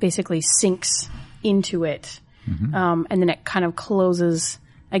 basically sinks into it. And then it kind of closes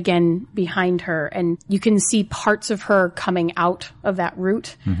again behind her, and you can see parts of her coming out of that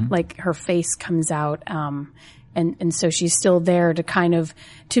root, like her face comes out, and so she's still there to kind of,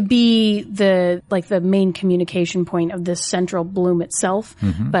 to be the main communication point of this central bloom itself,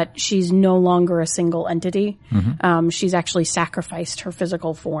 but she's no longer a single entity. She's actually sacrificed her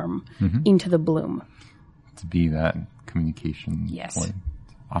physical form into the bloom. To be that communication Yes. point.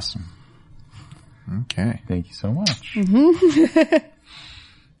 Awesome. Okay. Thank you so much.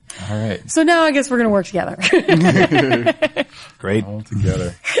 All right. So now I guess we're going to work together. Great. All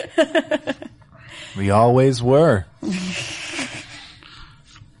together. We always were.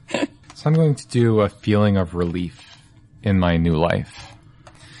 So I'm going to do a feeling of relief in my new life.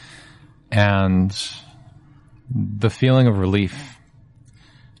 And the feeling of relief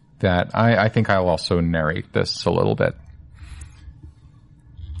that I think I'll also narrate this a little bit.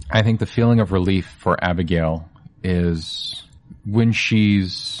 I think the feeling of relief for Abigail is when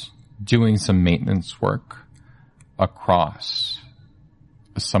she's doing some maintenance work across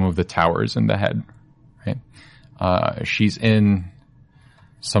some of the towers in the head, right? She's in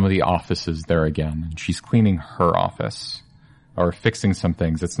some of the offices there again, and she's cleaning her office or fixing some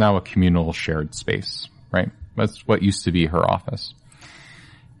things. It's now a communal shared space, right? That's what used to be her office.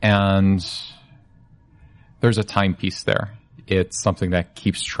 And there's a timepiece there. It's something that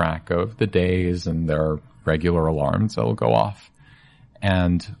keeps track of the days, and there are regular alarms that will go off.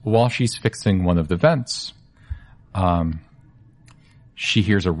 And while she's fixing one of the vents, she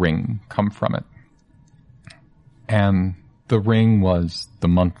hears a ring come from it. And the ring was the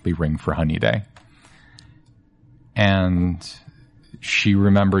monthly ring for Honey Day. And she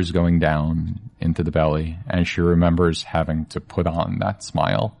remembers going down into the belly, and she remembers having to put on that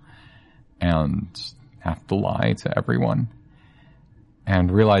smile and have to lie to everyone.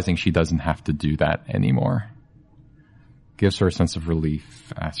 And realizing she doesn't have to do that anymore gives her a sense of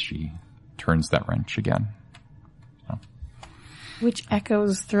relief as she turns that wrench again. So. Which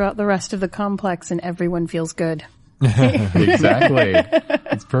echoes throughout the rest of the complex, and everyone feels good. Exactly.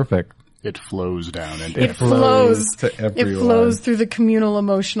 It's perfect. It flows down into It flows to everyone. It flows through the communal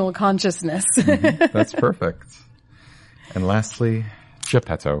emotional consciousness. That's perfect. And lastly,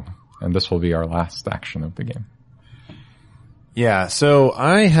 Geppetto. And this will be our last action of the game. Yeah, so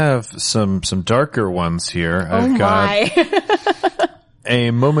I have some darker ones here. I've got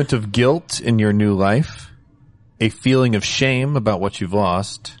a moment of guilt in your new life, a feeling of shame about what you've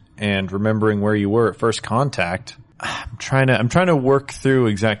lost, and remembering where you were at first contact. I'm trying to work through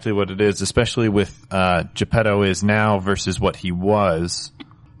exactly what it is, especially with Geppetto is now versus what he was.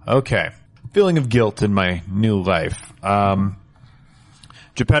 Okay. Feeling of guilt in my new life.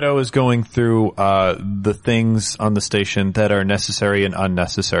 Geppetto is going through the things on the station that are necessary and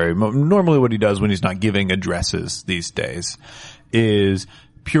unnecessary. Normally what he does when he's not giving addresses these days is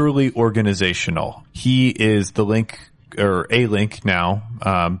purely organizational. He is the link, or a link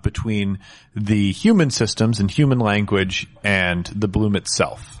now, between the human systems and human language and the bloom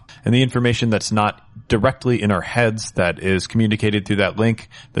itself. And the information that's not directly in our heads, that is communicated through that link,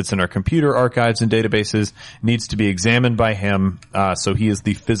 that's in our computer archives and databases, needs to be examined by him. So he is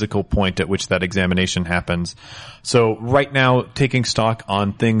the physical point at which that examination happens. So right now, taking stock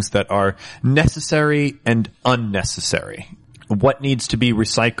on things that are necessary and unnecessary. What needs to be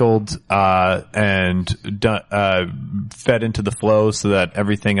recycled and fed into the flow so that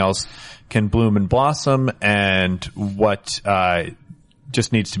everything else can bloom and blossom, and what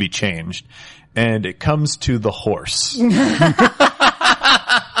just needs to be changed. And it comes to the horse.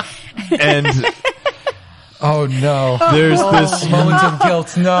 And Oh no. there's this Moment of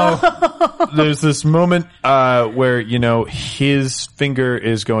guilt. No. there's this moment where, you know, his finger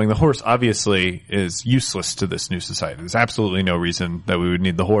is going, the horse obviously is useless to this new society. There's absolutely no reason that we would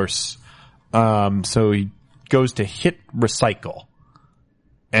need the horse. So he goes to hit recycle,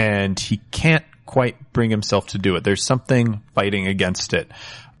 and he can't quite bring himself to do it. There's something fighting against it.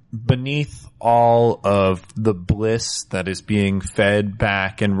 Beneath all of the bliss that is being fed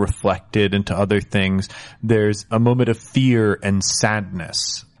back and reflected into other things, there's a moment of fear and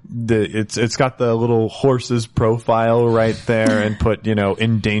sadness. It's got the little horse's profile right there, and put, you know,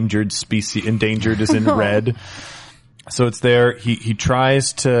 endangered species, endangered is in red. So it's there. He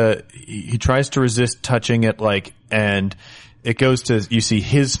tries to resist touching it, and it goes to, you see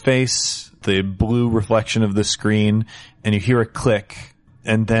his face, the blue reflection of the screen, and you hear a click,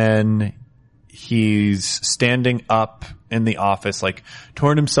 and then he's standing up in the office,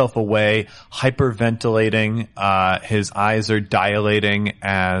 torn himself away, hyperventilating. His eyes are dilating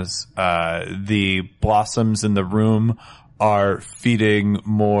as the blossoms in the room are feeding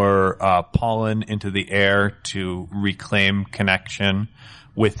more pollen into the air to reclaim connection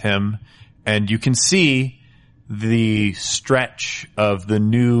with him. And you can see the stretch of the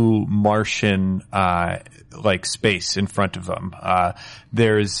new Martian space in front of him.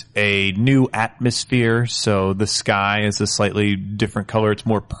 There's a new atmosphere, so the sky is a slightly different color. It's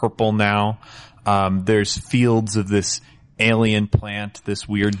more purple now. There's fields of this alien plant, this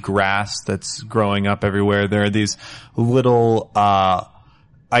weird grass that's growing up everywhere. There are these little,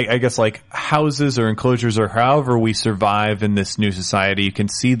 I guess houses or enclosures, or however we survive in this new society. You can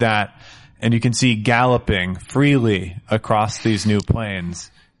see that, and you can see galloping freely across these new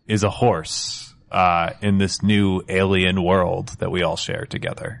plains is a horse, in this new alien world that we all share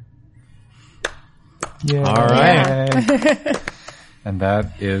together. Yeah. All right. Yeah. And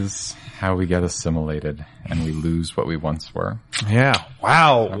that is how we get assimilated and we lose what we once were. Yeah.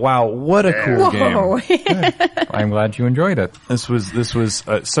 Wow. What a cool game. I'm glad you enjoyed it. This was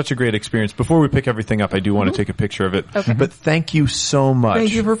such a great experience. Before we pick everything up, I do want to take a picture of it. Okay. But thank you so much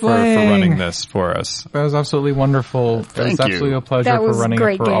Thank you for for playing. running this for us. That was absolutely wonderful. It was Thank you. absolutely a pleasure That for was a running it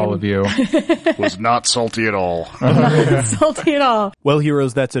great for game. all of you. Was not salty at all. Salty at all. Well,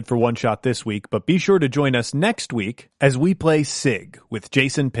 heroes, that's it for One Shot this week, but be sure to join us next week as we play SIG with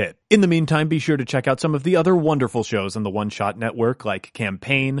Jason Pitt. In the meantime, be sure to check out some of the other wonderful shows on the One Shot Network like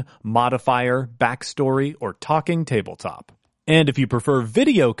Campaign, Modifier, Backstory, or Talking Tabletop. And if you prefer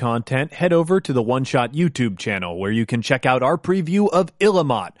video content, head over to the One Shot YouTube channel where you can check out our preview of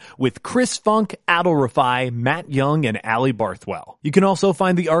Illamot with Chris Funk, Adel Rafai, Matt Young, and Ali Barthwell. You can also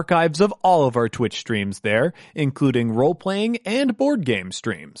find the archives of all of our Twitch streams there, including role-playing and board game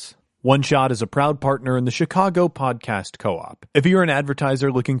streams. One Shot is a proud partner in the Chicago Podcast Co-op. If you're an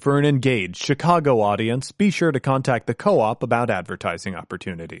advertiser looking for an engaged Chicago audience, be sure to contact the Co-op about advertising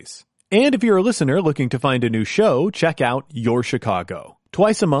opportunities. And if you're a listener looking to find a new show, check out Your Chicago.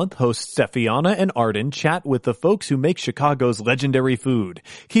 Twice a month, hosts Steffiana and Arden chat with the folks who make Chicago's legendary food,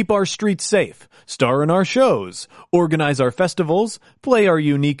 keep our streets safe, star in our shows, organize our festivals, play our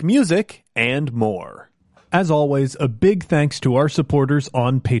unique music, and more. As always, a big thanks to our supporters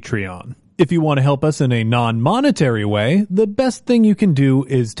on Patreon. If you want to help us in a non-monetary way, the best thing you can do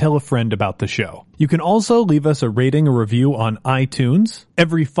is tell a friend about the show. You can also leave us a rating or review on iTunes.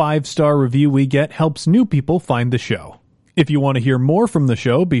 Every 5-star review we get helps new people find the show. If you want to hear more from the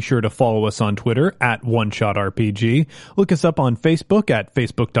show, be sure to follow us on Twitter at OneShotRPG. Look us up on Facebook at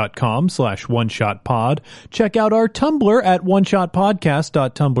facebook.com/OneShotPod. Check out our Tumblr at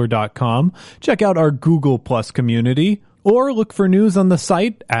OneShotPodcast.tumblr.com. Check out our Google Plus community, or look for news on the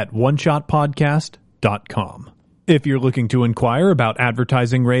site at OneShotPodcast.com. If you're looking to inquire about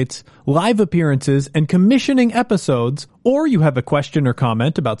advertising rates, live appearances, and commissioning episodes, or you have a question or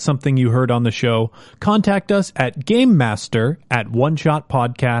comment about something you heard on the show, contact us at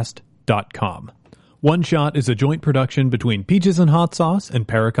GameMaster@OneShotPodcast.com. One Shot is a joint production between Peaches and Hot Sauce and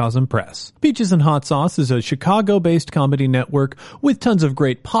Paracosm Press. Peaches and Hot Sauce is a Chicago-based comedy network with tons of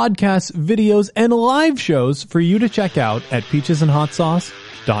great podcasts, videos, and live shows for you to check out at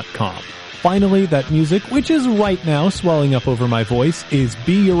peachesandhotsauce.com. Finally, that music, which is right now swelling up over my voice, is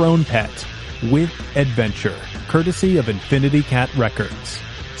Be Your Own Pet with Adventure, courtesy of Infinity Cat Records.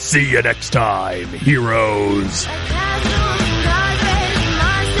 See you next time, heroes! A castle